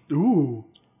remotely. Ooh,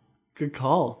 good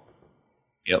call.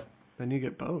 Yep. Then you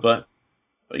get both. But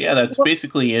yeah, that's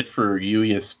basically it for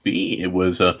UESP. It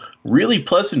was a really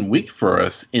pleasant week for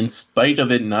us, in spite of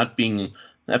it not being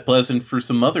that pleasant for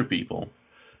some other people.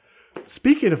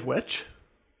 Speaking of which,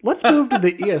 let's move to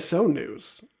the ESO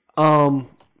news.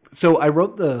 So I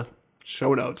wrote the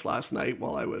show notes last night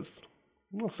while I was,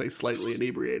 we'll say, slightly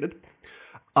inebriated.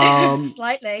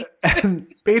 Slightly. And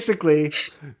basically,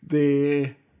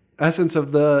 the essence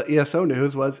of the ESO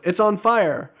news was, it's on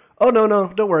fire. Oh, no,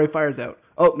 don't worry, fire's out.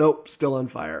 Oh, nope, still on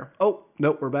fire. Oh,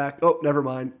 nope, we're back. Oh, never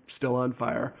mind, still on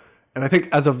fire. And I think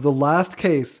as of the last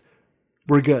case,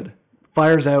 we're good.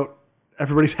 Fire's out.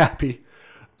 Everybody's happy.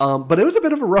 But it was a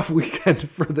bit of a rough weekend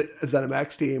for the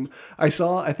ZeniMax team. I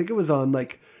think it was on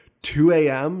like 2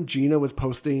 a.m. Gina was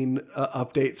posting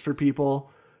updates for people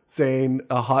saying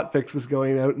a hotfix was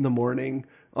going out in the morning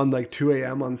on like 2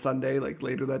 a.m. on Sunday, like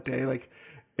later that day. Like,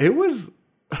 it was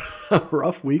a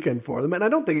rough weekend for them. And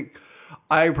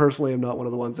I personally am not one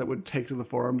of the ones that would take to the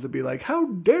forums and be like, how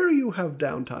dare you have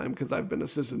downtime? Because I've been a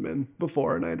sysadmin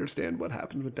before and I understand what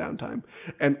happens with downtime.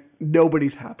 And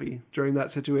nobody's happy during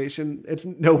that situation.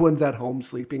 No one's at home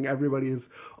sleeping. Everybody is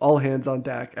all hands on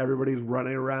deck. Everybody's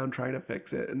running around trying to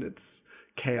fix it, and it's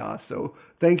chaos. So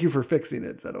thank you for fixing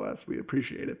it, ZOS. We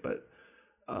appreciate it. But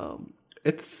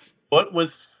it's... What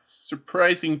was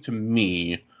surprising to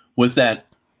me was that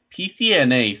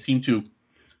PCNA seemed to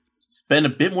spend a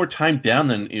bit more time down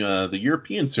than the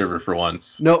European server for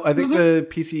once. No, I think the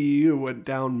PCEU went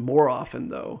down more often,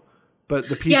 though. But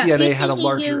the PCNA had a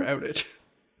larger outage.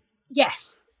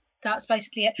 Yes, that's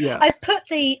basically it. Yeah. I put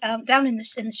the down in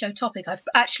the show topic. I've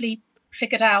actually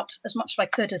figured out as much as I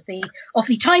could of the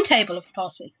timetable of the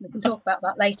past week. We can talk about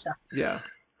that later. Yeah.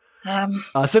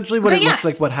 Essentially, looks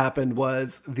like what happened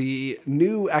was the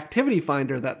new activity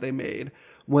finder that they made,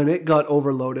 when it got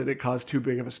overloaded, it caused too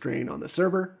big of a strain on the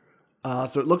server.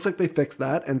 So it looks like they fixed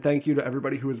that, and thank you to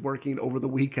everybody who was working over the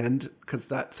weekend, because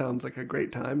that sounds like a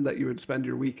great time that you would spend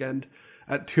your weekend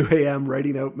at 2 a.m.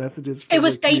 writing out messages for It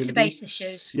was the community. database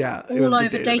issues. Yeah. All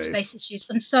over database issues.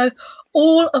 And so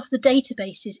all of the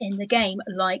databases in the game,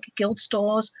 like guild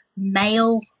stores,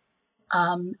 mail,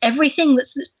 everything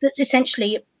that's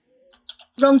essentially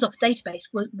runs off a database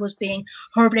was being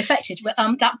horribly affected.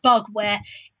 That bug where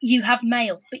you have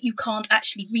mail, but you can't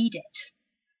actually read it.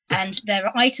 And there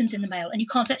are items in the mail, and you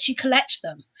can't actually collect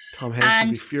them. Tom Hanks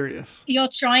would be furious. You're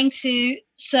trying to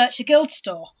search a guild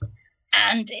store,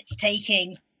 and it's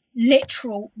taking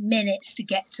literal minutes to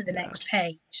get to the next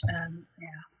page.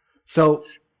 So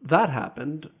that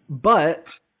happened, but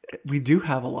we do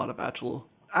have a lot of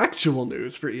actual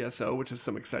news for ESO, which is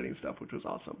some exciting stuff, which was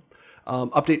awesome.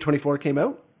 Update 24 came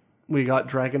out. We got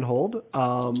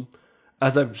Dragonhold.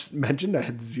 As I've mentioned, I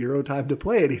had zero time to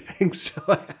play anything, so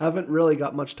I haven't really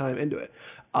got much time into it.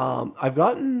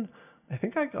 I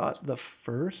think I got the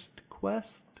first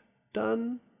quest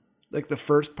done, like the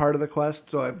first part of the quest,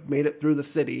 so I've made it through the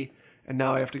city, and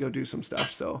now I have to go do some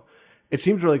stuff, so it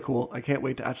seems really cool. I can't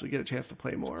wait to actually get a chance to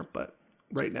play more, but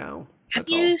right now... Have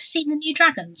you seen the new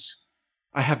dragons?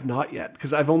 I have not yet,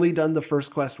 because I've only done the first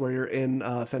quest where you're in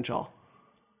Senchal.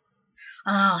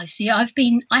 I see. I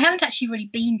haven't actually really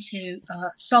been to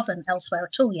Southern elsewhere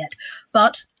at all yet,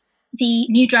 but the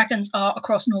new dragons are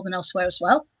across Northern elsewhere as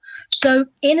well. So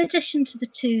in addition to the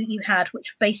two you had,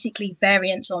 which were basically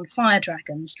variants on fire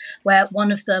dragons, where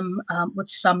one of them would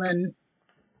summon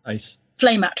ice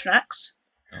flame Atronachs,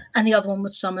 and the other one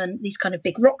would summon these kind of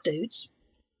big rock dudes,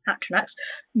 Atronachs.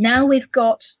 Now we've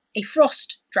got a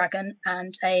frost dragon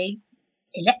and a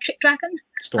electric dragon,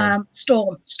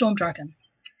 storm dragon.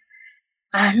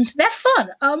 And they're fun.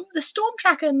 The Storm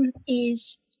Dragon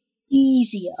is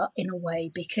easier in a way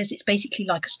because it's basically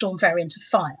like a storm variant of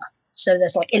fire. So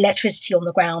there's like electricity on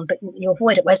the ground, but you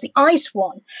avoid it. Whereas the ice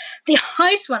one,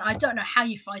 I don't know how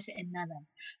you fight it in melee,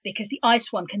 because the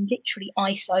ice one can literally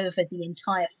ice over the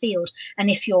entire field. And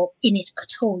if you're in it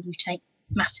at all, you take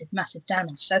massive, massive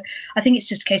damage. So I think it's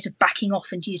just a case of backing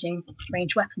off and using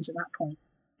ranged weapons at that point.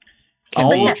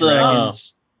 All of the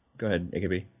dragons. Go ahead,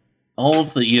 AKB. All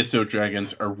of the ESO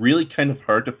dragons are really kind of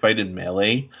hard to fight in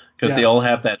melee because they all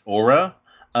have that aura.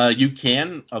 You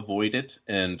can avoid it,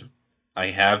 and I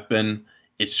have been.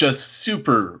 It's just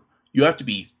super. You have to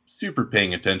be super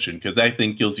paying attention because that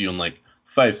thing kills you in like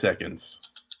 5 seconds.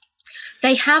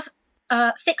 They have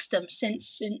fixed them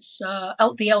since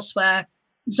the Elsewhere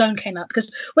zone came out,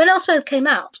 because when Elsewhere came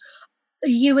out,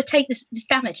 you would take this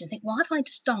damage and think, why have I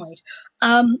just died?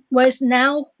 Whereas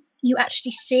now you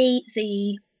actually see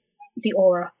the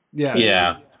aura.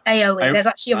 Yeah. AoE. There's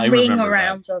actually a ring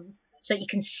around them, so you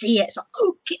can see it. It's like,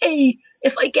 okay,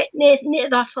 if I get near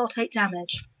that, I'll take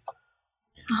damage.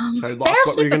 Sorry, Lost,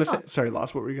 what were you going to say? Sorry,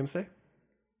 Lost, what were you going to say?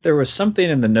 There was something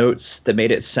in the notes that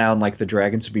made it sound like the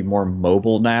dragons would be more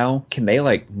mobile now. Can they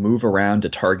like move around to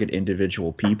target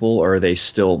individual people, or are they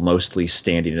still mostly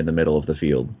standing in the middle of the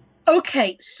field?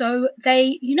 Okay, so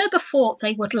they, before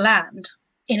they would land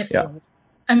in a field,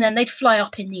 and then they'd fly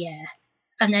up in the air,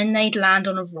 and then they'd land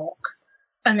on a rock,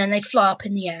 and then they'd fly up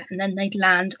in the air, and then they'd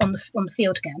land on the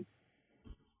field again.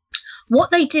 What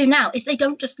they do now is they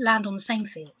don't just land on the same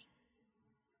field.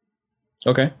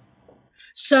 Okay.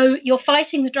 So you're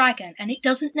fighting the dragon, and it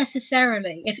doesn't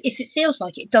necessarily, if it feels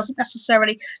like it, doesn't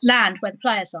necessarily land where the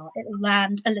players are. It will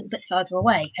land a little bit further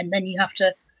away, and then you have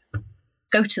to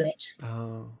go to it.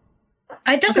 Oh.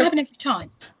 It doesn't happen every time,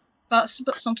 but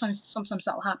sometimes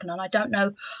that will happen, and I don't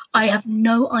know. I have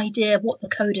no idea what the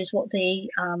code is. What the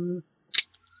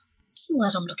what's the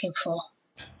word I'm looking for?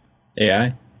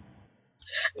 AI.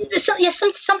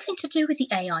 Something to do with the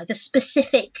AI. The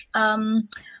specific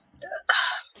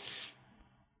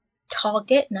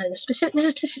target. No, the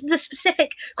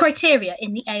specific criteria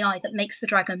in the AI that makes the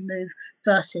dragon move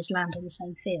versus land on the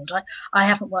same field. I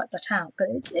haven't worked that out,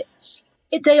 but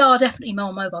they are definitely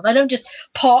more mobile. They don't just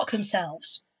park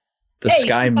themselves. The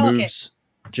Sky Moves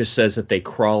just says that they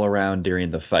crawl around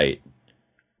during the fight,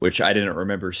 which I didn't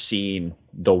remember seeing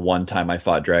the one time I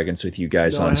fought dragons with you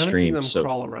guys on stream. I haven't seen them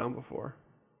crawl around before.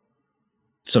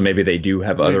 So maybe they do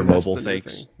have other mobile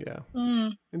things. Yeah.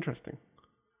 Interesting.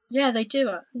 Yeah, they do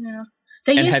it. Yeah.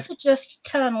 They used to just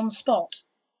turn on the spot,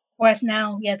 whereas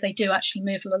now, they do actually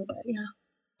move a little bit. Yeah.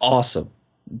 Awesome.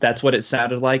 That's what it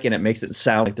sounded like, and it makes it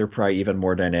sound like they're probably even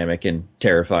more dynamic and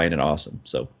terrifying and awesome.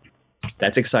 So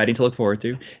that's exciting to look forward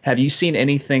to. Have you seen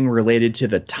anything related to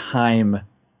the time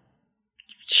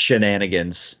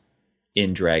shenanigans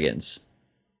in Dragons?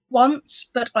 Once,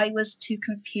 but I was too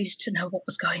confused to know what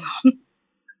was going on.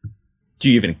 Do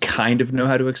you even kind of know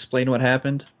how to explain what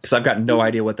happened? Because I've got no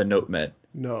idea what the note meant.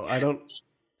 No, I don't.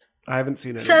 I haven't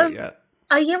seen any of it yet.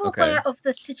 Are you aware of the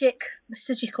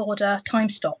Psijic Order time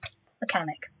stop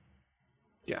mechanic?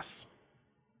 Yes.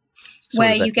 So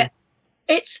where you get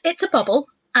it's a bubble,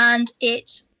 and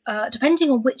it depending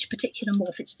on which particular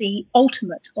morph, it's the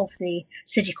ultimate of the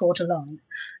Psijic Order line,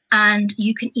 and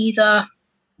you can either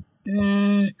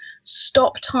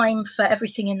stop time for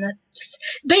everything in the.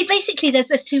 Basically, there's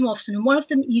two morphs, and in one of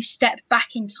them you step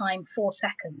back in time 4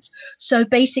 seconds. So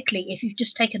basically, if you've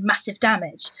just taken massive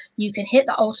damage, you can hit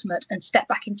the ultimate and step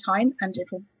back in time, and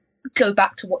it will go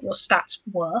back to what your stats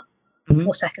were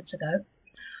 4 seconds ago.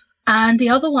 And the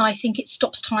other one, I think it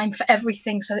stops time for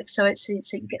everything, so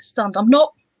you get stunned. I'm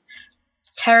not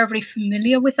terribly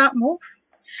familiar with that morph.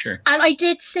 Sure. And I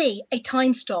did see a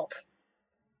time stop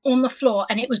on the floor,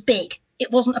 and it was big. It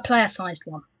wasn't a player-sized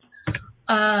one.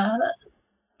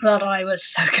 But I was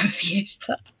so confused.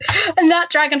 And that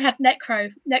dragon had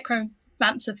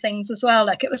necromancer things as well.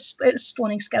 Like it was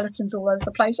spawning skeletons all over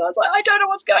the place. I was like, I don't know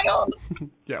what's going on.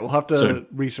 Yeah, we'll have to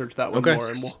research that one more,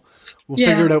 and we'll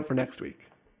figure it out for next week.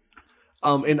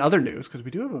 In other news, because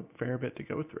we do have a fair bit to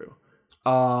go through,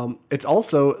 it's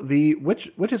also the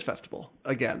Witches Festival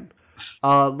again.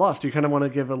 Lost, do you kind of want to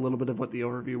give a little bit of what the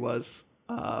overview was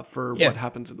for what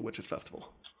happens at the Witches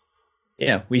Festival?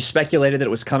 Yeah, we speculated that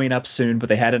it was coming up soon, but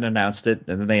they hadn't announced it,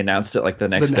 and then they announced it like the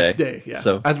next day. Yeah.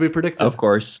 So, as we predicted. Of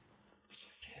course.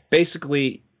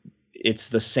 Basically, it's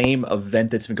the same event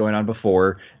that's been going on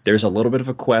before. There's a little bit of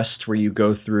a quest where you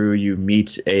go through, you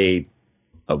meet a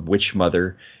witch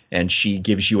mother, and she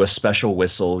gives you a special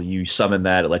whistle. You summon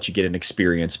that, it lets you get an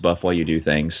experience buff while you do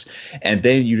things. And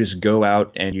then you just go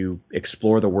out and you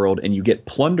explore the world, and you get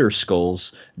plunder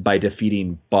skulls by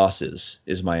defeating bosses,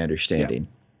 is my understanding.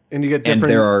 Yeah. And you get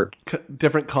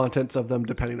different contents of them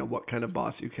depending on what kind of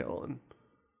boss you kill.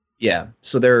 Yeah.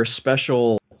 So there are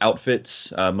special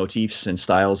outfits, motifs, and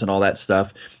styles, and all that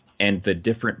stuff. And the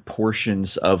different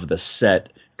portions of the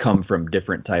set come from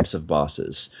different types of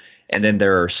bosses. And then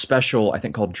there are special, I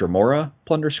think, called Dremora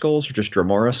Plunder Skulls, or just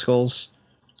Dremora Skulls.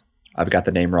 I've got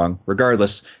the name wrong.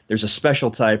 Regardless, there's a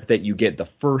special type that you get the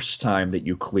first time that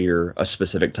you clear a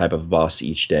specific type of boss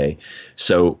each day.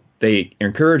 So they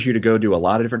encourage you to go do a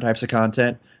lot of different types of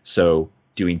content. So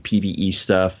doing PvE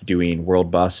stuff, doing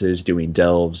world bosses, doing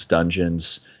delves,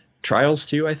 dungeons, trials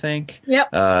too, I think.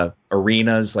 Yep.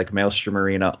 Arenas like Maelstrom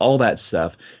Arena, all that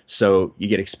stuff. So you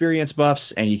get experience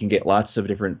buffs and you can get lots of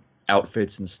different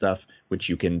outfits and stuff, which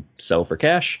you can sell for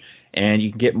cash. And you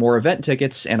can get more event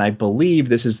tickets. And I believe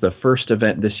this is the first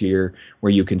event this year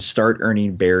where you can start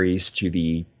earning berries to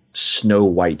the Snow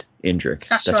White Indrik.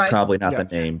 That's right. Probably not the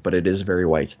name, but it is very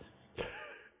white.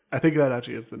 I think that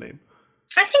actually is the name.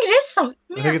 I think it is something.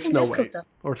 I think it's Snow White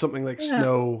or something like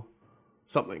Snow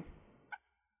something.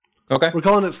 Okay. We're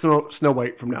calling it Snow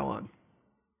White from now on.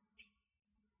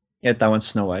 Yeah, that one's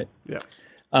Snow White. Yeah.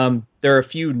 There are a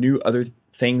few new other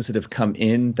things that have come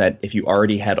in that if you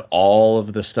already had all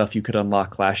of the stuff you could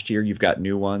unlock last year, you've got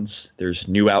new ones. There's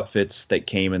new outfits that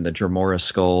came in the Dremora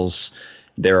Skulls.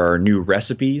 There are new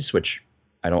recipes, which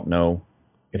I don't know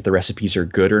if the recipes are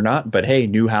good or not, but hey,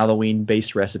 new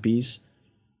Halloween-based recipes.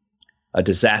 A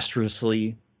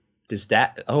disastrously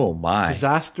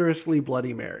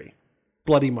Bloody Mary.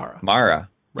 Bloody Mara. Mara.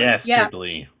 Right.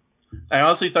 Dastardly. Yeah. I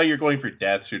honestly thought you were going for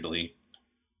dastardly.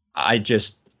 I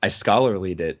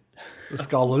scholarlied it. The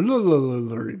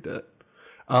scholarlied it.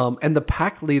 And the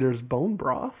Pack Leader's Bone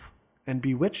Broth and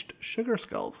Bewitched Sugar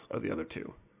Skulls are the other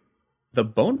two. The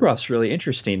Bone Broth's really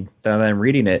interesting. Now that I'm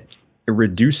reading it, it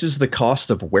reduces the cost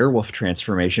of werewolf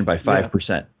transformation by 5%.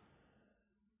 Yeah.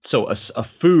 So a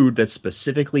food that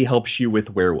specifically helps you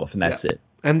with werewolf, and that's it.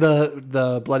 And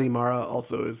the Bloody Mara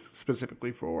also is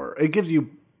specifically for... It gives you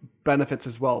benefits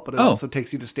as well, but it also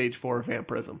takes you to stage 4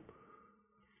 vampirism.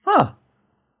 Huh.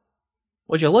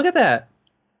 Would you look at that?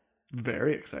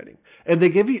 Very exciting. And they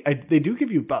do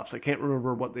give you buffs. I can't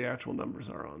remember what the actual numbers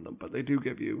are on them, but they do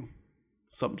give you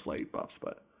some slight buffs.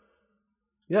 But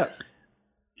yeah.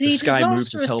 The Sky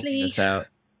Moves is helping us out.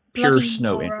 Pure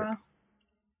Snow Indrik.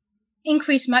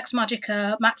 Increase max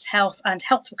magicka, max health, and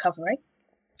health recovery.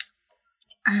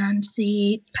 And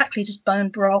the Pack Leader's Bone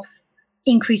Broth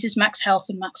increases max health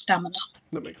and max stamina.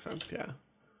 That makes sense, yeah.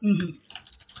 Mm-hmm.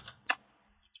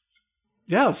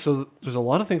 Yeah, so there's a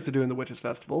lot of things to do in the Witches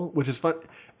Festival, which is fun.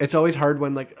 It's always hard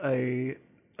when like a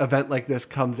event like this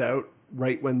comes out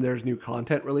right when there's new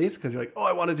content released, because you're like, oh,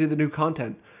 I want to do the new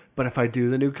content. But if I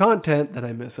do the new content, then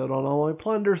I miss out on all my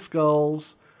Plunder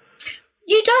Skulls.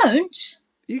 You don't.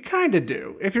 You kind of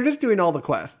do. If you're just doing all the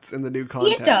quests in the new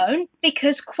content. You don't,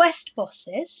 because quest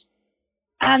bosses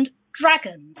and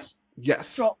dragons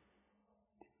drop.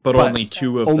 But only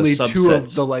two of the subsets. Only two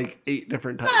of the like 8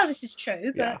 different types. Well, this is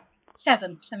true, but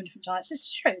seven different types.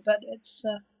 It's true, but it's...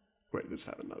 Wait, there's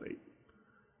 7, not 8.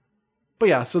 But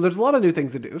yeah, so there's a lot of new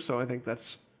things to do, so I think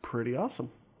that's pretty awesome.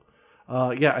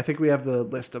 I think we have the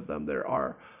list of them. There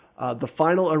are the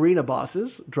final arena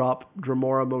bosses drop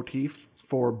Dremora motif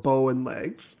for bow and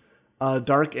legs.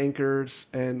 Dark Anchors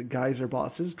and Geyser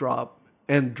bosses drop,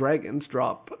 and dragons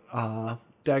drop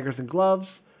daggers and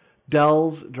gloves.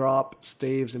 Dells drop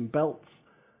staves and belts.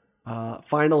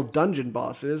 Final dungeon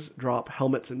bosses drop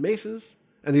helmets and maces,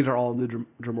 and these are all in the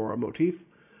Dremora motif.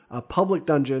 Public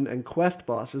dungeon and quest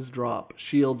bosses drop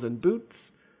shields and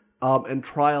boots, and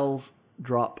trials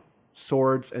drop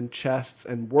swords and chests,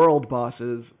 and world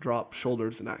bosses drop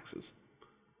shoulders and axes.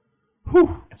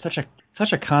 Whew. It's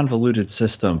such a convoluted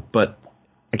system, but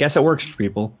I guess it works for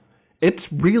people.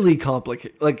 It's really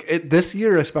complicated. Like this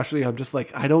year especially, I'm just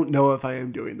like, I don't know if I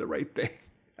am doing the right thing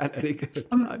at any given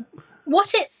time.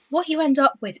 What you end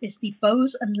up with is the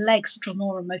bows and legs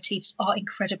Dremora motifs are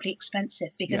incredibly expensive,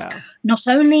 because not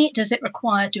only does it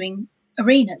require doing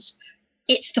arenas,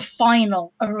 it's the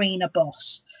final arena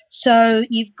boss. So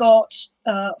you've got,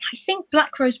 I think,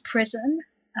 Black Rose Prison,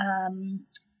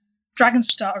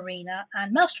 Dragonstar Arena,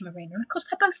 and Maelstrom Arena. And of course,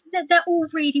 they're all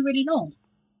really, really long.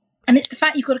 And it's the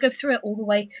fact you've got to go through it all the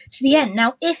way to the end.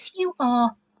 Now, if you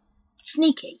are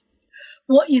sneaky,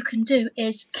 what you can do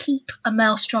is keep a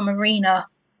Maelstrom Arena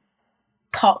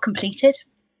part completed.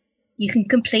 You can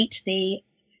complete the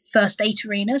first 8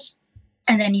 arenas,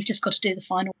 and then you've just got to do the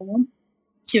final one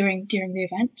during the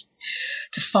event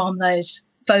to farm those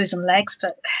bows and legs.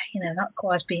 But that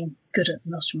requires being good at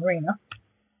Maelstrom Arena.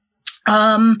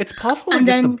 It's possible to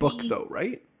get the book though,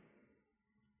 right?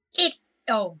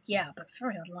 Oh yeah, but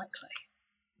very unlikely.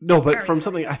 No, but Very from funny.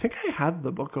 something, I think I had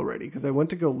the book already because I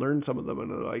went to go learn some of them and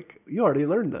they're like, you already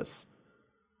learned this.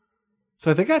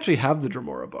 So I think I actually have the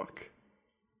Dremora book.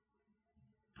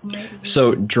 Maybe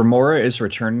So Dremora is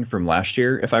returning from last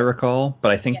year, if I recall,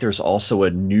 but I think there's Yes. also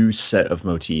a new set of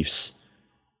motifs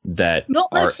that Not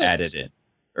are motifs. added in.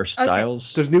 Or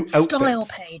styles. There's new outfits. style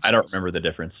pages. I don't remember the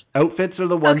difference. Outfits are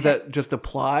the ones Okay. that just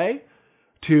apply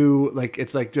to, like,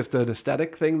 it's like just an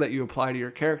aesthetic thing that you apply to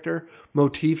your character.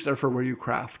 Motifs are for where you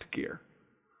craft gear.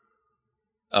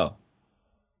 Oh.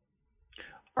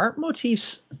 Aren't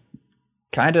motifs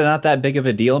kind of not that big of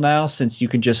a deal now, since you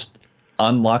can just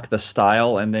unlock the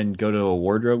style and then go to a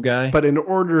wardrobe guy? But in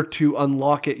order to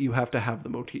unlock it, you have to have the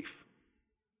motif.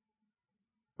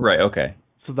 Right, okay.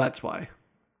 So that's why.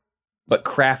 But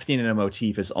crafting in a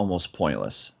motif is almost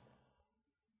pointless.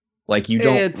 Like, you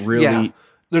don't really... Yeah.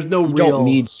 There's no You real... don't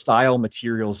need style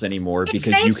materials anymore It because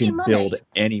you saves you can money. build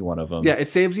any one of them. Yeah, it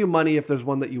saves you money if there's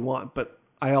one that you want, but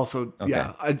I also... Okay.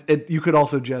 Yeah, you could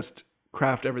also just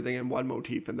craft everything in one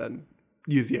motif and then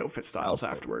use the outfit styles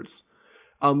afterwards.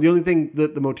 The only thing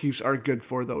that the motifs are good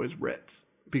for, though, is writs,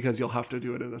 because you'll have to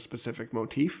do it in a specific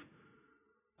motif.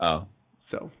 Oh.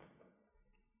 So...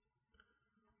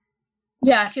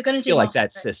 Yeah, if you're going to I do feel like that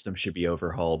master race. system should be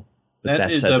overhauled.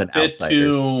 That is as a an bit outsider.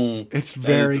 too. It's that is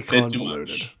very a bit too convoluted.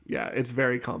 much. Yeah, it's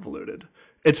very convoluted.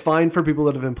 It's fine for people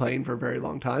that have been playing for a very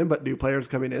long time, but new players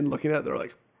coming in looking at it, they're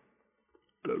like,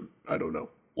 I don't know.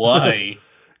 Why?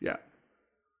 Yeah.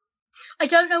 I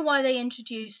don't know why they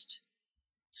introduced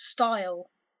style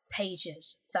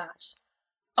pages that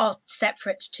are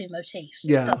separate to motifs.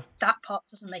 Yeah. That part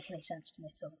doesn't make any sense to me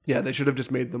at all. Yeah, they should have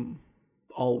just made them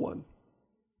all one.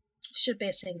 It should be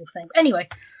a single thing. But anyway,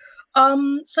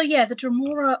 so yeah, the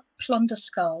Dremora Plunder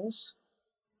Skulls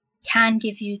can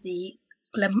give you the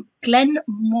Glen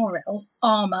Morrill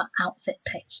armor outfit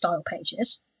style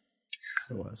pages.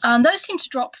 It was. Those seem to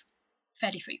drop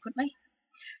fairly frequently.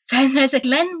 Then there's a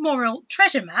Glen Morrill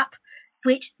treasure map,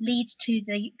 which leads to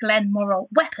the Glen Morrill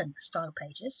weapon style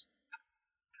pages,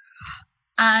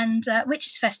 and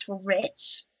Witches Festival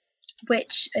writs,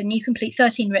 and you complete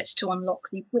 13 writs to unlock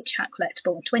the Witch Hat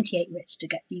collectible and 28 writs to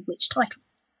get the Witch title.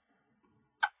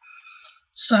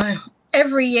 So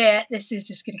every year, this is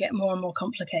just going to get more and more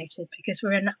complicated because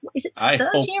we're in. Is it the I third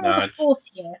hope year or not. the fourth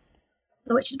year?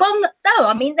 The Witches. Well, no.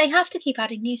 I mean, they have to keep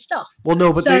adding new stuff. Well,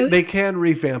 no, but So- they can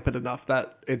revamp it enough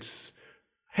that it's,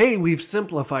 hey, we've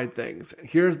simplified things.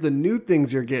 Here's the new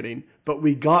things you're getting, but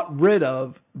we got rid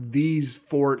of these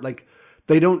four. Like,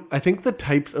 they don't. I think the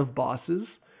types of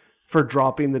bosses for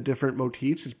dropping the different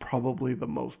motifs is probably the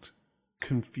most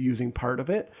confusing part of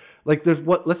it. Like, there's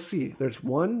what? Let's see. There's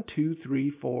 1, 2, 3,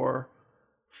 4,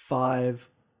 5,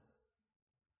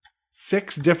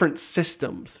 6 different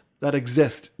systems that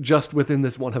exist just within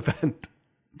this one event.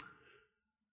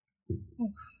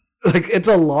 Like, it's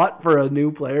a lot for a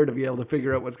new player to be able to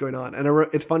figure out what's going on. And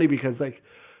it's funny because, like,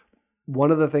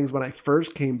 one of the things when I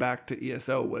first came back to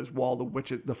ESO was while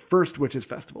the first Witches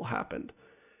Festival happened.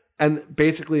 And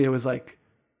basically it was like,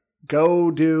 go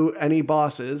do any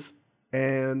bosses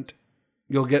and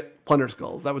you'll get Plunder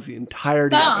Skulls. That was the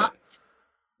entirety of But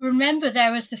it. remember,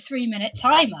 there was the 3-minute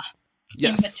timer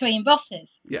in Yes. between bosses.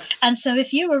 Yes. And so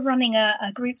if you were running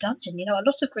a group dungeon, a lot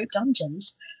of group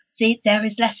dungeons, there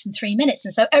is less than 3 minutes.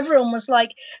 And so everyone was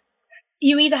like,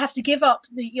 you either have to give up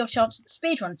your chance at the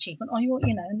speedrun achievement or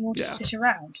you'll just sit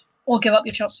around. Or give up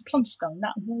your chance at Plunder Skull, and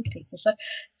that annoyed people. So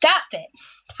that bit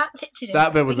did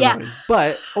That bit was yeah. annoying.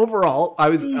 But overall, I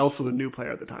was also a new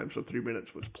player at the time, so 3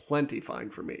 minutes was plenty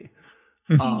fine for me.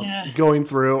 Yeah. Going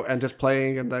through and just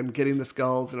playing and then getting the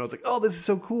skulls, and I was like, oh, this is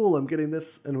so cool. I'm getting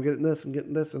this, and I'm getting this, and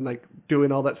getting this, and like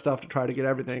doing all that stuff to try to get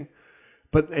everything.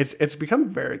 But it's become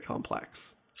very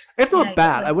complex. It's not Yeah, bad.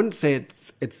 definitely. I wouldn't say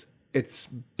it's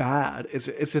bad. It's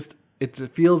just it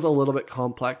feels a little bit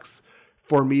complex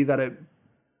for me that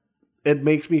it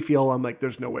makes me feel I'm like,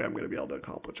 there's no way I'm going to be able to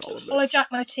accomplish all of this. Hollowjack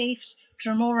motifs,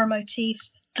 Dremora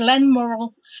motifs, Glen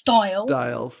Morrill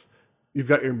Styles. You've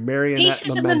got your marionette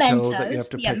pieces of mementos mementos. that you have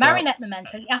to pick marionette up.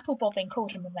 memento, the apple bobbing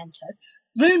cauldron memento,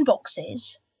 rune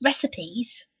boxes,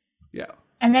 recipes, Yeah.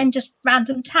 and then just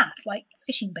random tack like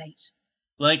fishing bait.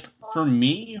 Like, for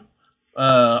me,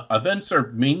 events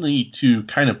are mainly to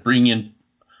kind of bring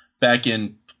back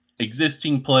in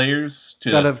existing players to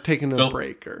That have taken a go-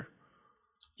 break or...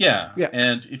 Yeah. Yeah.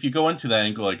 And if you go into that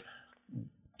and go like,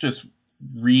 just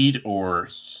read or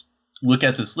look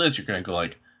at this list, you're going to go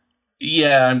like,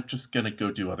 yeah, I'm just going to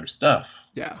go do other stuff.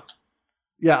 Yeah.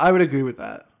 Yeah, I would agree with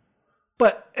that.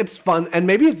 But it's fun, and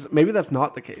maybe that's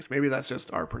not the case. Maybe that's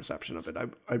just our perception of it.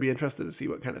 I'd be interested to see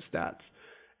what kind of stats.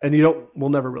 And we'll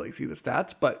never really see the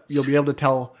stats, but you'll be able to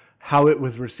tell how it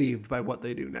was received by what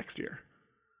they do next year.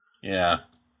 Yeah.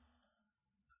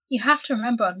 You have to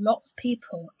remember, a lot of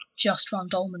people just run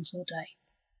dolmens all day.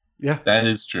 Yeah. That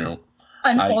is true.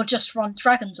 Or just run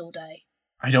dragons all day.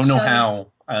 I don't know So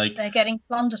how. They're getting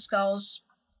plunder skulls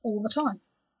all the time.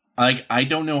 I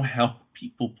don't know how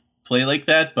people play like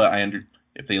that, but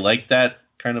if they like that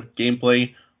kind of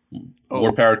gameplay,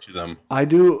 more power to them. I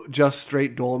do just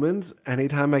straight dolmens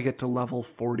anytime I get to level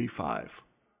 45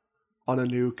 on a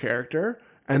new character.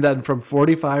 And then from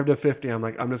 45 to 50, I'm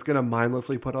like, I'm just going to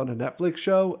mindlessly put on a Netflix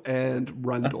show and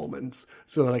run dolmens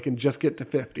so that I can just get to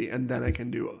 50. And then I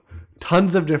can do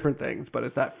tons of different things. But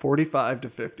it's that 45 to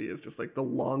 50 is just like the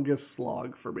longest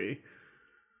slog for me.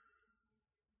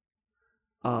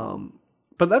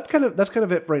 But that's kind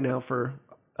of it right now for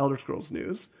Elder Scrolls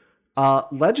news.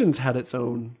 Legends had its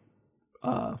own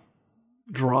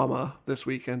drama this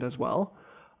weekend as well.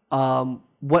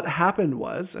 What happened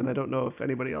was, and I don't know if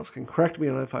anybody else can correct me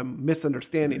on if I'm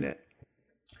misunderstanding it,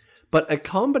 but a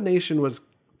combination was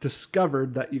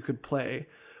discovered that you could play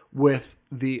with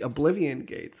the Oblivion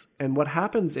Gates. And what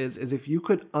happens is if you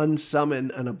could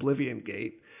unsummon an Oblivion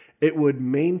Gate, it would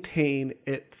maintain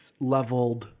its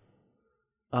leveled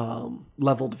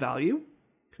value.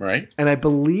 Right. And I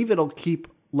believe it'll keep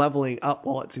leveling up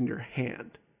while it's in your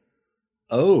hand.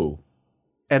 Oh.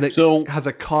 And it has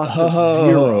a cost of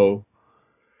 0.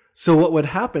 So what would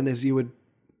happen is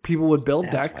people would build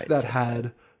decks that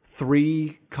had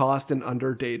 3 cost and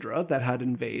under Daedra, that had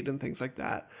invade and things like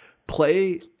that,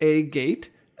 play a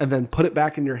gate and then put it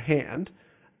back in your hand,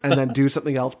 and then do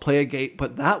something else, play a gate,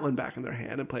 put that one back in their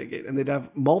hand and play a gate. And they'd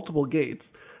have multiple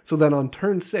gates. So then on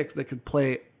turn 6, they could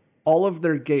play all of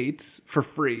their gates for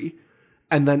free,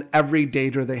 and then every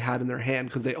Daedra they had in their hand,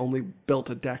 because they only built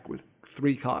a deck with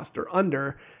 3 cost or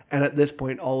under. And at this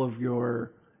point, all of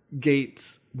your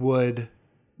gates would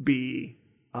be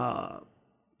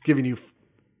giving you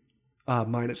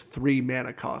minus 3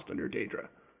 mana cost on your Daedra.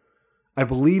 I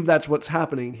believe that's what's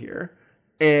happening here.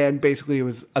 And basically it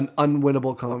was an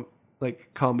unwinnable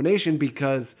combination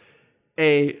because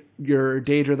your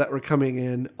Daedra that were coming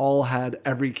in all had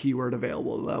every keyword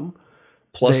available to them.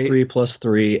 +3,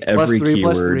 +3, every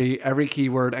keyword. +3, every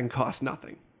keyword, and cost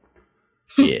nothing.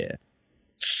 Yeah.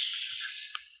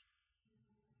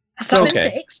 Has that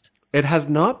been fixed? It has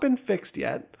not been fixed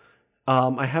yet.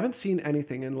 I haven't seen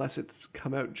anything unless it's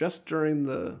come out just during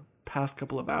the past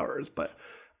couple of hours, but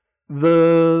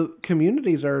the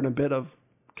communities are in a bit of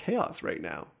chaos right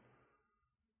now.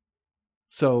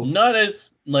 So not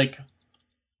as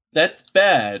that's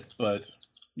bad, but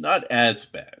not as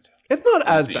bad. It's not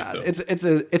as bad. So.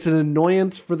 It's an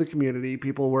annoyance for the community.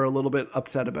 People were a little bit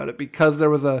upset about it because there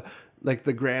was the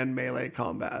Grand Melee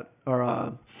combat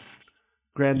or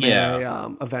Grand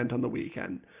Melee event on the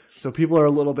weekend. So people are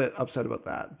a little bit upset about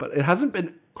that. But it hasn't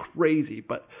been crazy.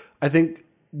 But I think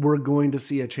we're going to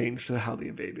see a change to how the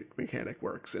invade mechanic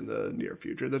works in the near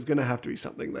future. There's going to have to be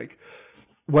something like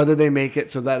whether they make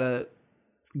it so that a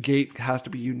gate has to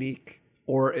be unique,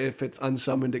 or if it's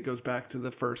unsummoned, it goes back to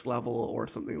the first level or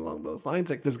something along those lines.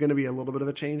 Like there's going to be a little bit of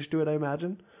a change to it, I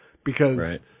imagine,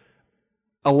 because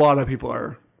a lot of people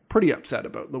are pretty upset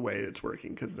about the way it's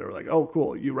working because they're like, oh,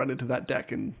 cool, you run into that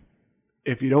deck, and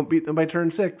if you don't beat them by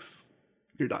turn 6,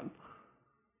 you're done.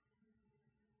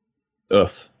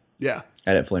 Ugh. Yeah.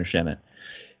 I didn't fully understand that.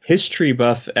 History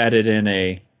Buff added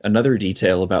in another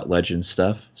detail about Legends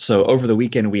stuff. So over the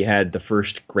weekend, we had the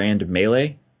first Grand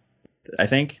Melee, I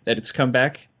think, that it's come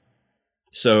back.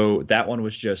 So that one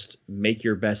was just make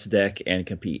your best deck and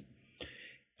compete.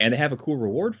 And they have a cool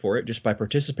reward for it. Just by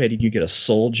participating, you get a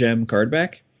Soul Gem card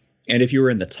back. And if you were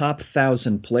in the top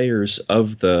 1,000 players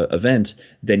of the event,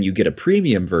 then you get a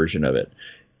premium version of it.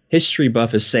 History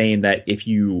Buff is saying that if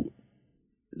you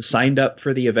signed up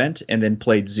for the event and then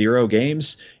played 0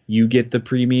 games, you get the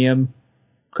premium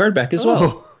card back as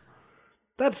well.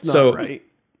 That's not right.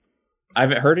 I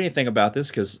haven't heard anything about this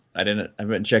because I've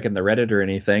been checking the Reddit or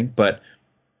anything, but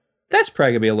that's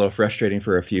probably gonna be a little frustrating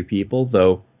for a few people,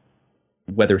 though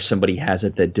whether somebody has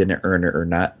it that didn't earn it or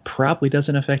not probably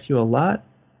doesn't affect you a lot.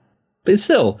 But it's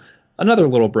still another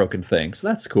little broken thing, so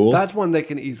that's cool. That's one they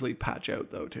can easily patch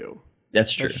out, though, too.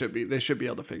 That's true. They should be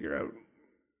able to figure out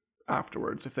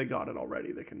afterwards. If they got it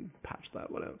already, they can patch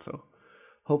that one out. So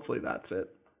hopefully that's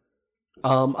it.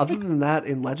 Other than that,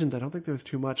 in Legends, I don't think there was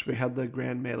too much. We had the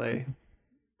Grand Melee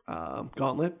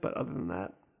Gauntlet, but other than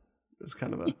that, it was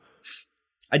kind of a...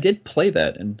 I did play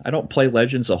that, and I don't play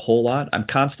Legends a whole lot. I'm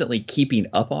constantly keeping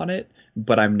up on it,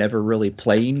 but I'm never really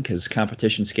playing because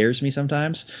competition scares me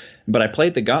sometimes. But I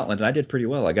played the Gauntlet, and I did pretty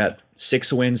well. I got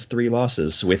 6 wins, 3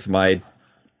 losses with my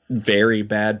very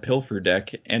bad Pilfer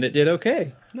deck, and it did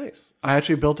okay. Nice. I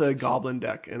actually built a Goblin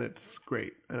deck, and it's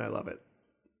great, and I love it.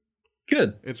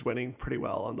 Good. It's winning pretty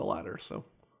well on the ladder, so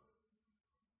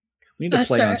We need to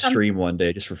play on stream one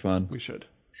day just for fun. we should.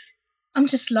 I'm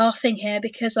just laughing here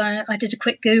because I did a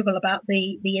quick Google about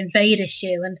the invade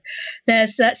issue, and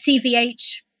there's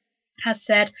CVH has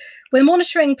said, we're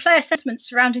monitoring player sentiments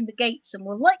surrounding the gates and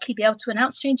will likely be able to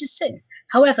announce changes soon.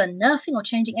 However, nerfing or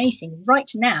changing anything right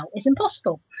now is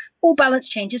impossible. All balance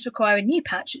changes require a new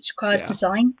patch, which requires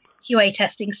design, QA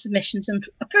testing, submissions, and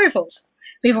approvals.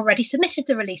 We've already submitted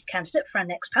the release candidate for our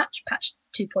next patch, patch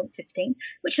 2.15,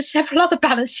 which has several other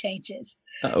balance changes.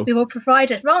 Uh-oh. We will provide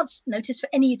advance notice for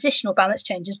any additional balance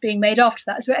changes being made after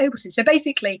that as we're able to. So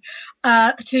basically,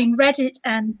 between Reddit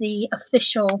and the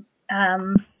official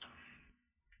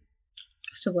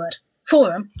what's the word?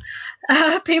 Forum,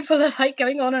 people are like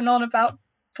going on and on about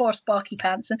poor Sparky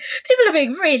Pants, and people are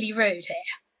being really rude here.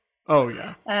 Oh,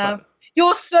 yeah.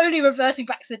 You're slowly reverting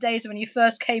back to the days when you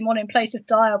first came on in place of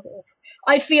Direwolf.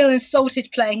 I feel insulted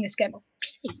playing this game. Oh,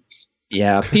 please.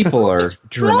 Yeah, people are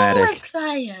dramatic.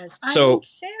 Players. So,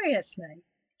 seriously.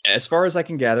 As far as I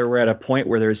can gather, we're at a point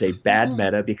where there's a bad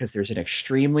meta because there's an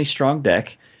extremely strong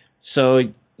deck. So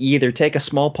you either take a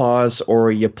small pause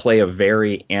or you play a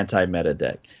very anti-meta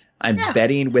deck. I'm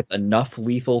betting with enough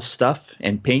lethal stuff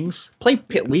and pings, play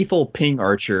lethal ping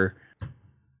archer,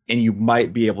 and you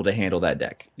might be able to handle that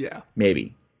deck. Yeah.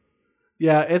 Maybe.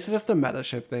 Yeah, it's just a meta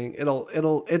shift thing.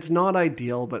 It's not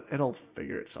ideal, but it'll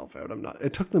figure itself out.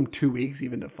 It took them 2 weeks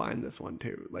even to find this one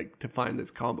too, like to find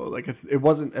this combo. Like it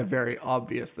wasn't a very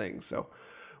obvious thing, so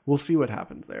we'll see what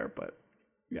happens there. But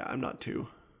yeah, I'm not too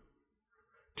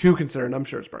concerned. I'm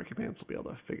sure Sparky Pants will be able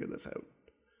to figure this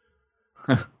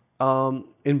out.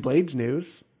 In Blades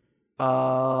news,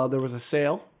 there was a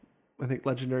sale. I think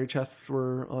legendary chests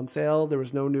were on sale. There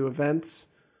was no new events.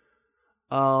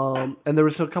 And there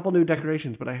was a couple new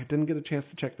decorations, but I didn't get a chance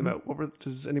to check them out.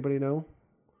 Does anybody know?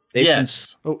 They've been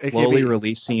slowly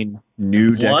releasing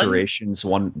new decorations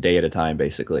one day at a time,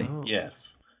 basically. Oh.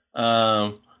 Yes.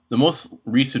 The most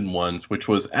recent ones, which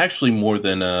was actually more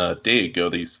than a day ago,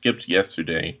 they skipped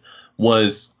yesterday,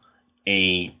 was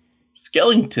a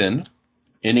skeleton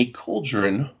in a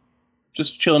cauldron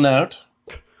just chilling out.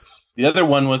 The other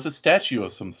one was a statue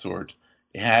of some sort.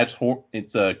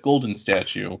 It's a golden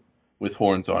statue with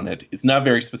horns on it. It's not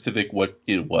very specific what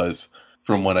it was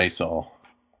from what I saw.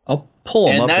 I'll pull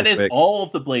them up. And that is quick. all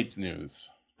of the Blades news.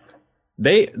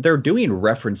 They're doing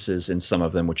references in some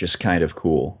of them, which is kind of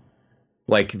cool.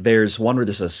 Like there's one where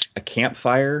there's a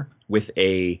campfire with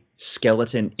a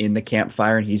skeleton in the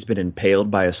campfire, and he's been impaled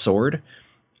by a sword.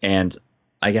 And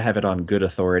I have it on good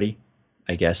authority,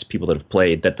 I guess, people that have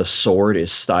played, that the sword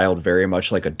is styled very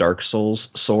much like a Dark Souls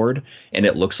sword, and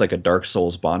it looks like a Dark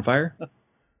Souls bonfire.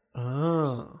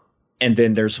 Oh. And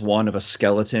then there's one of a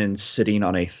skeleton sitting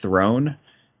on a throne,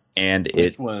 and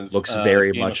it looks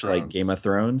very much like Game of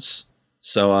Thrones.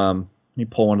 So let me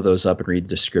pull one of those up and read the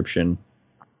description.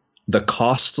 The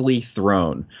Costly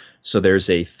Throne. So there's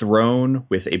a throne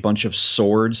with a bunch of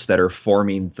swords that are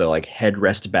forming the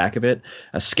headrest back of it.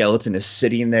 A skeleton is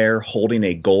sitting there holding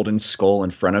a golden skull in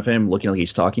front of him, looking like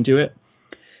he's talking to it.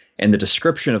 And the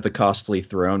description of the Costly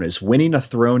Throne is, winning a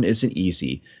throne isn't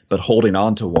easy, but holding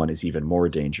on to one is even more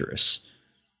dangerous.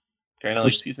 Kind of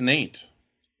like Season 8.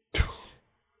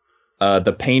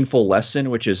 The Painful Lesson,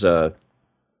 which is I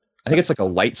think it's like a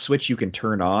light switch you can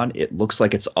turn on. It looks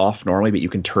like it's off normally, but you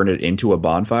can turn it into a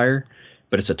bonfire.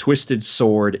 But it's a twisted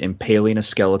sword impaling a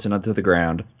skeleton onto the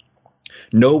ground.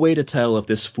 No way to tell if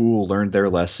this fool learned their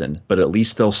lesson, but at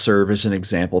least they'll serve as an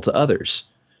example to others.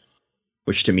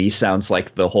 Which to me sounds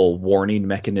like the whole warning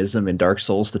mechanism in Dark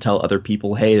Souls to tell other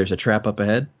people, hey, there's a trap up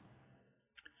ahead.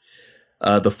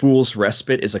 The Fool's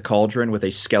Respite is a cauldron with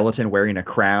a skeleton wearing a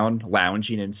crown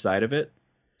lounging inside of it.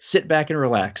 Sit back and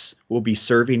relax. We'll be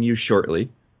serving you shortly.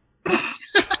 I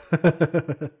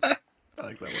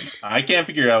like that one. I can't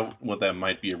figure out what that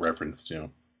might be a reference to,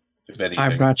 if anything.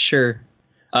 I'm not sure.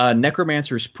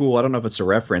 Necromancer's Pool, I don't know if it's a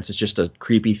reference. It's just a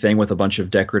creepy thing with a bunch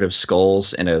of decorative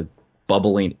skulls and a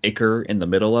bubbling ichor in the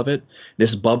middle of it.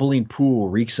 This bubbling pool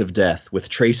reeks of death with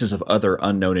traces of other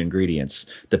unknown ingredients.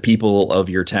 The people of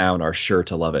your town are sure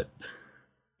to love it.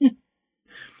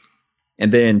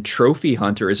 And then Trophy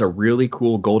Hunter is a really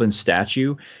cool golden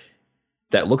statue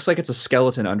that looks like it's a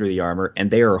skeleton under the armor, and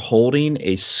they are holding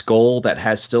a skull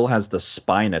that still has the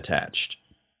spine attached.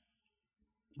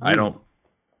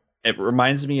 It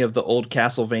reminds me of the old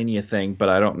Castlevania thing, but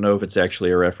I don't know if it's actually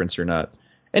a reference or not.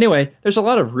 Anyway, there's a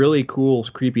lot of really cool,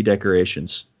 creepy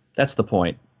decorations. That's the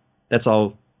point. That's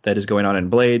all that is going on in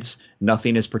Blades.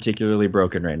 Nothing is particularly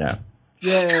broken right now.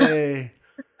 Yay!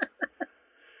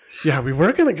 Yeah, we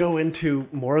were going to go into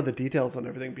more of the details on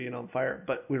everything being on fire,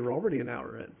 but we were already an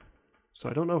hour in. So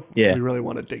I don't know if we really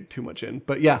want to dig too much in.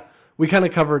 But yeah, we kind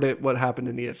of covered it, what happened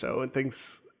in ESO and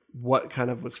things, what kind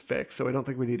of was fixed. So I don't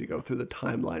think we need to go through the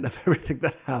timeline of everything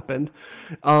that happened.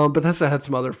 Bethesda had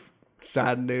some other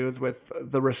sad news with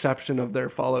the reception of their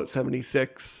Fallout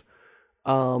 76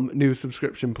 new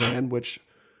subscription plan, which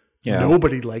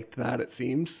nobody liked that, it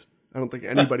seems. I don't think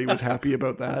anybody was happy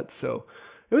about that. So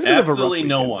it was a bit absolutely of a rough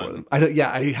no weekend one. for them.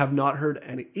 I have not heard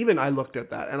any. Even I looked at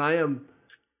that, and I am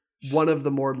one of the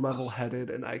more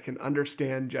level-headed, and I can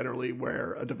understand generally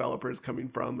where a developer is coming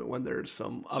from when there's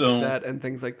some upset and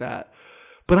things like that.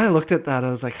 But I looked at that, and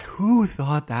I was like, who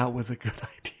thought that was a good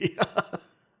idea?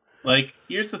 Like,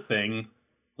 here's the thing.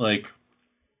 Like,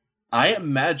 I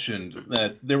imagined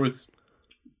that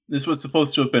this was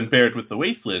supposed to have been paired with the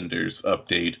Wastelanders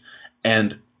update,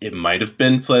 and it might have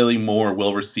been slightly more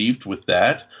well-received with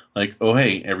that. Like, oh,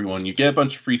 hey, everyone, you get a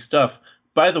bunch of free stuff.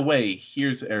 By the way,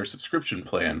 here's our subscription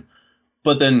plan.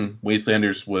 But then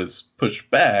Wastelanders was pushed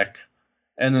back,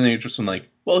 and then they just went like,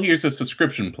 well, here's a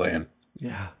subscription plan.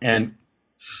 Yeah. And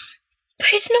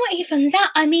But it's not even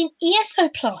that. I mean, ESO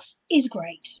Plus is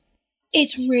great.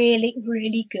 It's really,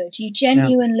 really good. You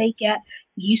genuinely get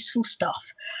useful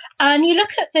stuff. And you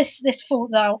look at this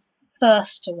Fallout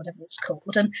First or whatever it's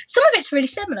called, and some of it's really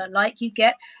similar. Like you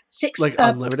get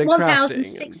unlimited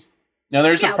 1,006. Now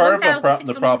there's a part of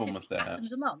the problem with that.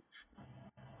 Atoms a month.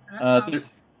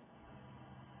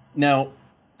 Now,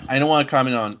 I don't want to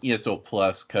comment on ESO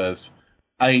Plus because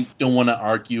I don't want to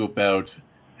argue about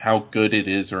how good it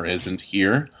is or isn't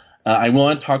here. I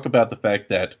want to talk about the fact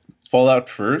that Fallout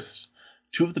First,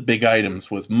 two of the big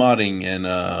items was modding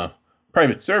and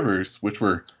private servers, which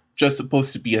were just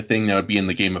supposed to be a thing that would be in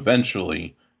the game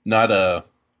eventually, not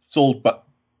sold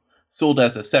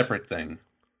as a separate thing.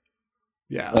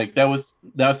 Yeah. Like that was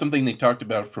something they talked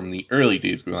about from the early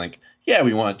days. We were like, yeah,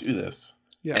 we want to do this.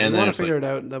 Yeah, and we want to figure it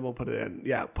out, and then we'll put it in.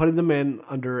 Yeah, putting them in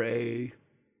under a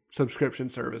subscription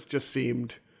service just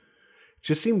seemed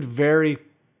very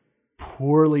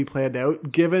poorly planned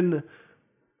out, given,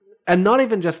 and not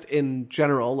even just in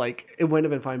general, like, it wouldn't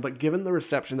have been fine, but given the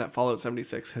reception that Fallout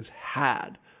 76 has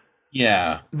had,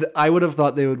 yeah, I would have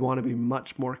thought they would want to be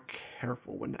much more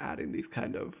careful when adding these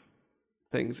kind of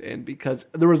things in, because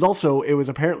there was also, it was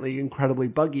apparently incredibly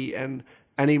buggy, and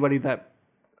anybody that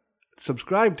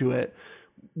subscribed to it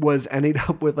was ending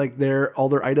up with like all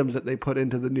their items that they put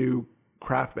into the new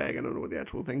craft bag, I don't know what the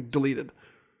actual thing, deleted.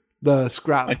 The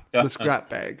scrap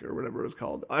bag or whatever it was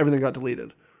called. Everything got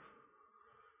deleted.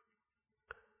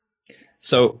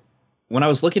 So when I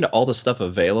was looking at all the stuff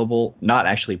available, not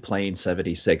actually playing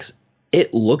 76,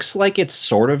 it looks like it's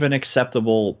sort of an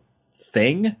acceptable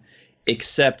thing,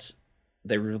 except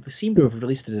they really seem to have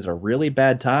released it at a really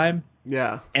bad time.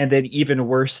 Yeah. And then even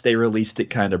worse, they released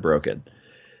it kind of broken.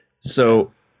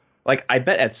 So, like, I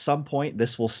bet at some point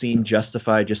this will seem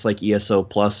justified, just like ESO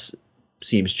Plus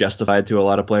seems justified to a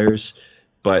lot of players.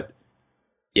 But,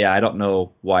 yeah, I don't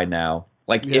know why now.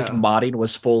 Like, if modding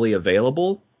was fully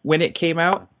available when it came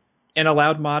out and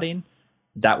allowed modding,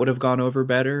 that would have gone over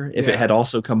better. If it had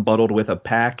also come bundled with a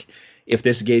pack, if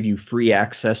this gave you free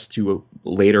access to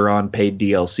later on paid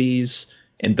DLCs,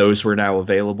 and those were now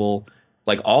available,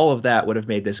 like, all of that would have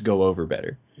made this go over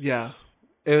better. Yeah.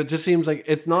 It just seems like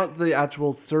it's not the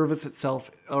actual service itself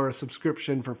or a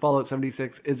subscription for Fallout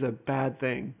 76 is a bad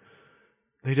thing.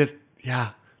 They just,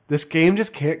 this game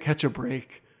just can't catch a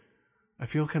break. I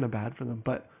feel kind of bad for them,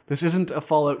 but this isn't a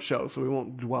Fallout show, so we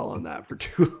won't dwell on that for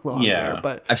too long there.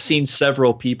 But I've seen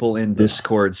several people in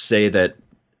Discord say that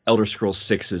Elder Scrolls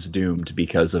 6 is doomed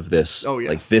because of this. Oh, yes.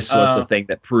 Like, this was the thing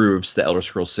that proves that Elder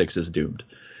Scrolls 6 is doomed.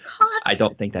 God. I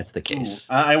don't think that's the case.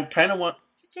 I kind of want...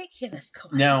 Ridiculous.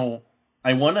 God. Now,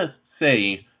 I want to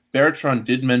say, Baratron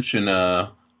did mention,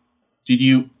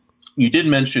 you did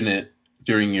mention it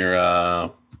during your,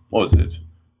 what was it?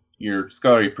 Your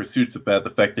scholarly pursuits about the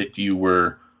fact that you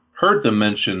heard them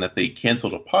mention that they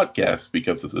canceled a podcast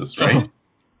because of this, right?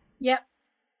 Yep.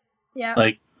 Yeah.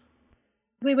 Like,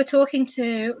 we were talking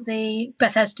to the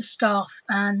Bethesda staff,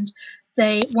 and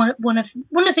they one of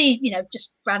the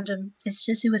just random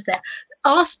visitors who was there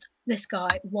asked this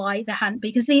guy why there hadn't,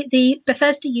 because the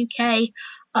Bethesda UK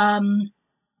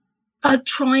are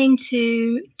trying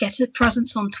to get a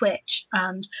presence on Twitch,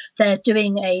 and they're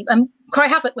doing Cry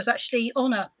Havoc was actually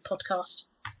on a podcast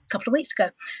a couple of weeks ago,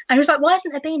 and he was like, why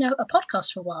hasn't there been a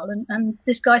podcast for a while? And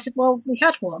this guy said, well, we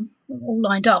had one all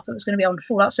lined up. It was going to be on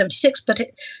Fallout 76, but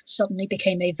it suddenly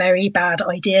became a very bad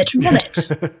idea to run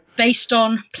it based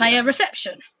on player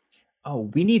reception. Oh,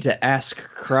 we need to ask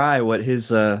Cry what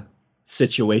his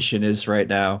situation is right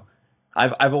now.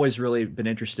 I've always really been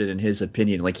interested in his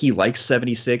opinion. Like, he likes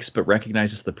 76, but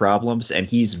recognizes the problems, and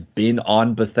he's been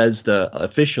on Bethesda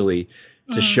officially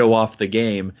to show off the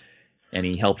game, and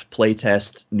he helped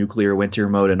playtest Nuclear Winter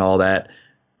Mode and all that. I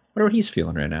wonder what he's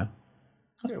feeling right now.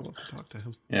 Yeah, we'll have to talk to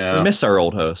him. Yeah. We miss our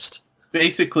old host.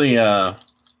 Basically, the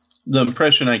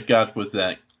impression I got was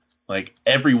that, like,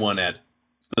 everyone at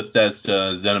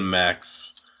Bethesda,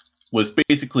 ZeniMax, was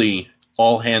basically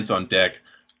all hands on deck,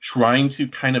 trying to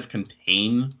kind of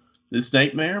contain this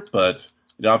nightmare, but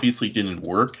it obviously didn't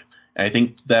work. And I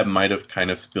think that might have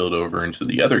kind of spilled over into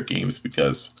the other games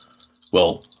because,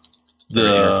 well,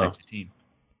 like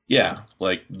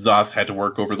ZOS had to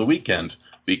work over the weekend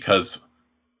because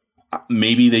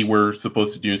maybe they were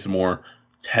supposed to do some more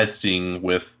testing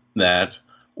with that,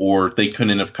 or they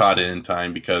couldn't have caught it in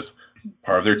time because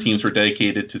part of their teams were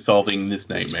dedicated to solving this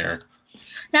nightmare.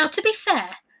 Now, to be fair,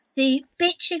 the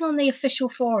bitching on the official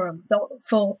forum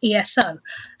for ESO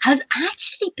has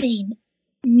actually been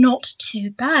not too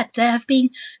bad. There have been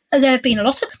a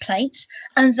lot of complaints,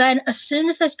 and then as soon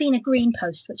as there's been a green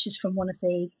post, which is from one of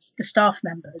the staff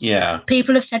members,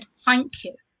 people have said thank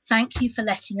you for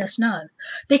letting us know,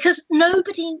 because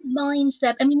nobody minds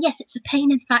them. I mean, yes, it's a pain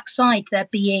in the backside there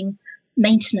being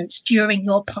maintenance during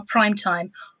your prime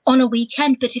time on a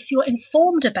weekend, but if you're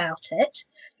informed about it,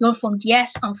 you're informed,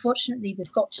 yes, unfortunately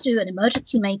we've got to do an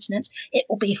emergency maintenance, it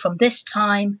will be from this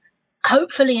time,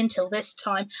 hopefully until this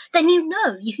time, then you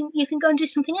know you can go and do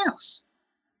something else.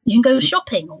 You can go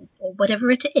shopping or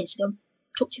whatever it is, go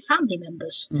talk to your family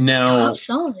members, go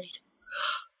outside.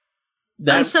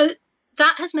 And so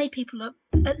that has made people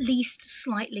at least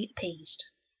slightly appeased.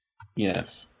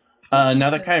 Yes. Now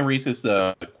that kind of raises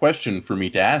the question for me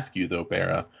to ask you, though,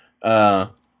 Bera.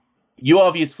 You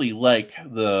obviously like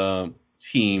the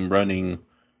team running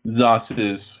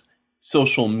ZOS's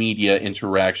social media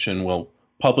interaction, well,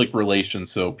 public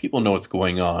relations, so people know what's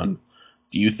going on.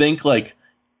 Do you think, like,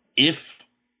 if,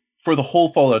 for the whole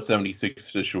Fallout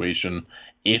 76 situation,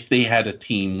 if they had a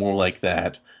team more like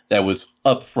that was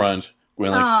upfront,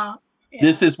 going like,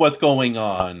 this is what's going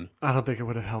on. I don't think it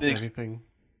would have helped anything.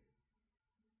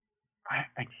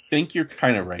 I think you're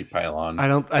kind of right, Pylon.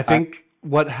 I think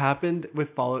what happened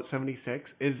with Fallout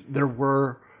 76 is there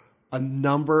were a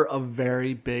number of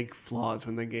very big flaws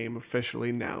when the game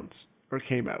officially announced or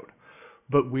came out.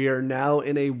 But we are now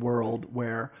in a world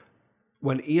where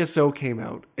when ESO came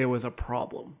out, it was a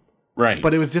problem. Right.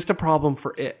 But it was just a problem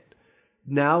for it.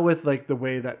 Now with like the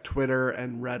way that Twitter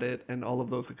and Reddit and all of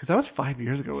those, because that was 5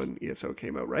 years ago when ESO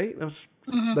came out, right? That was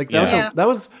that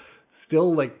was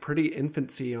still like pretty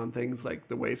infancy on things like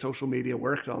the way social media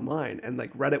worked online, and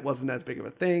like Reddit wasn't as big of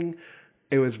a thing.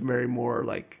 It was very more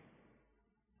like,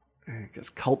 I guess,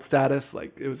 cult status.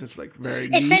 Like it was just like very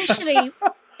niche.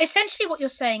 Essentially what you're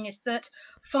saying is that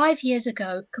 5 years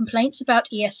ago, complaints about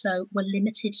ESO were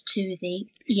limited to the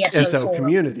ESO forum.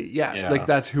 Community. Yeah, like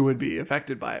that's who would be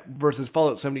affected by it. Versus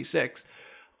Fallout 76,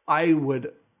 I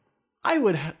would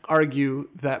argue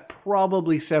that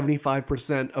probably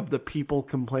 75% of the people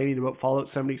complaining about Fallout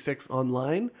 76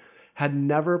 online had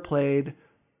never played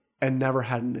and never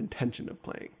had an intention of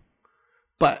playing.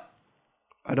 But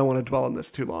I don't want to dwell on this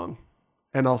too long.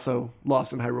 And also,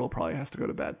 Lost in Hyrule probably has to go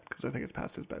to bed because I think it's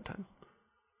past his bedtime.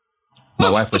 My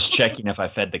wife was checking if I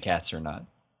fed the cats or not.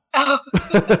 Oh.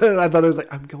 I thought it was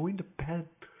like, I'm going to bed.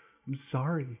 I'm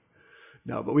sorry.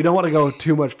 No, but we don't want to go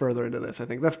too much further into this. I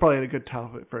think that's probably a good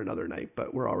topic for another night,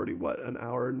 but we're already, an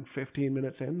hour and 15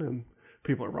 minutes in, and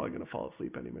people are probably going to fall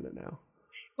asleep any minute now.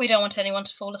 We don't want anyone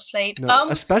to fall asleep. No,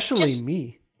 especially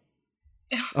me.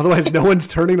 Otherwise, no one's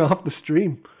turning off the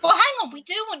stream. Well, hang on. We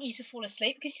do want you to fall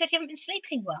asleep because you said you haven't been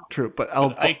sleeping well. True, but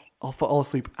I'll fall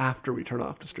asleep after we turn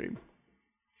off the stream.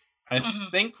 I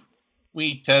think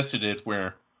we tested it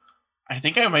where I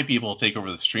think I might be able to take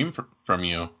over the stream from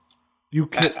you. You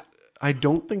can. I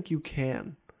don't think you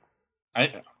can.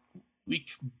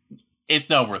 It's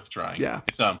not worth trying. Yeah,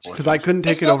 it's not important because I couldn't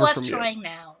take it over from you. It's not worth trying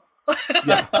now.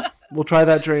 Yeah, we'll try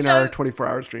that during our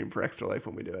 24-hour stream for Extra Life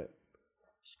when we do it.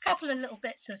 Just a couple of little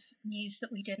bits of news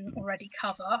that we didn't already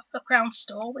cover. The Crown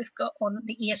Store, we've got on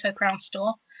the ESO Crown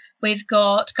Store. We've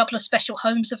got a couple of special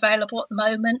homes available at the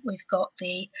moment. We've got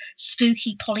the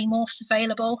spooky polymorphs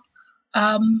available.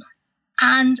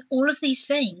 And all of these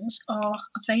things are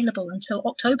available until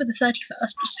October the 31st,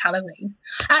 which is Halloween,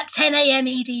 at 10 a.m.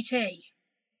 EDT.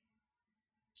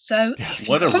 So,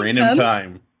 what a random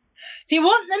time. If you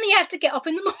want them, you have to get up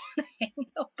in the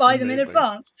morning or buy them in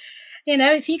advance. You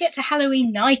know, if you get to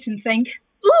Halloween night and think,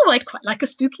 ooh, I'd quite like a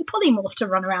spooky polymorph to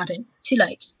run around in, too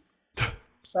late.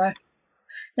 So,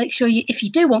 Make sure if you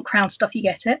do want Crown stuff, you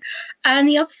get it. And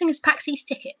the other thing is PAX East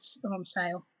tickets are on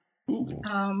sale.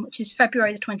 Which is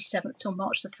February the 27th till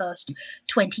March the 1st,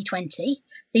 2020.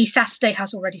 The Saturday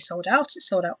has already sold out. It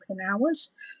sold out within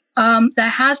hours. There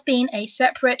has been a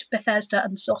separate Bethesda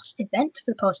and ZOS event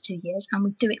for the past 2 years, and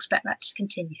we do expect that to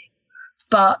continue.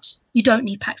 But you don't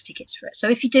need PAX tickets for it. So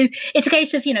if you do, it's a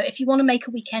case of, if you want to make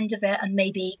a weekend of it and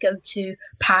maybe go to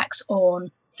PAX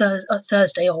on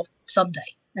Thursday or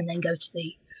Sunday, and then go to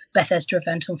the Bethesda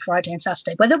event on Friday and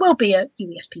Saturday, where there will be a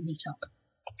UESP meetup.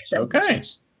 Okay.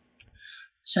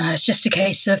 So it's just a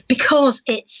case of, because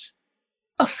it's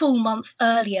a full month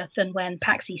earlier than when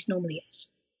PAX East normally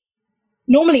is.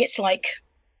 Normally it's like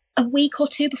a week or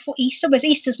two before Easter, whereas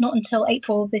Easter's not until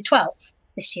April the 12th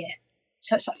this year.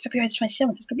 So it's like February the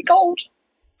 27th. It's going to be cold.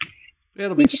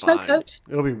 It'll be just fine. No coat.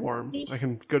 It'll be warm. I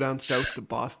can go down south to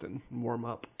Boston and warm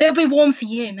up. It'll be warm for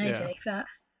you, maybe. Yeah. But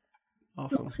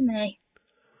awesome. Not for me.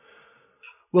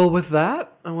 Well, with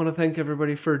that, I want to thank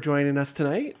everybody for joining us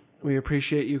tonight. We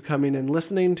appreciate you coming and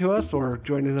listening to us or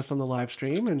joining us on the live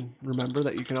stream. And remember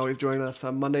that you can always join us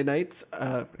on Monday nights,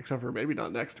 except for maybe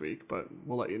not next week, but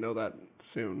we'll let you know that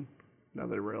soon, now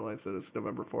that I realize that it's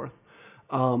November 4th.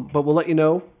 But we'll let you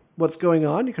know what's going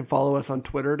on. You can follow us on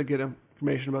Twitter to get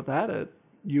information about that at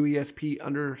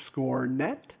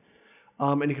UESP_net.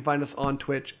 And you can find us on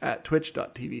Twitch at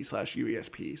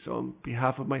twitch.tv/UESP. So on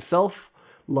behalf of myself,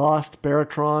 Lost,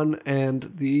 Baratron,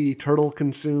 and the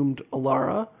turtle-consumed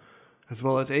Alara, as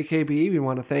well as AKB, we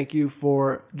want to thank you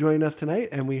for joining us tonight,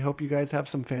 and we hope you guys have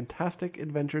some fantastic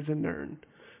adventures in Nirn.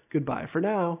 Goodbye for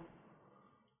now.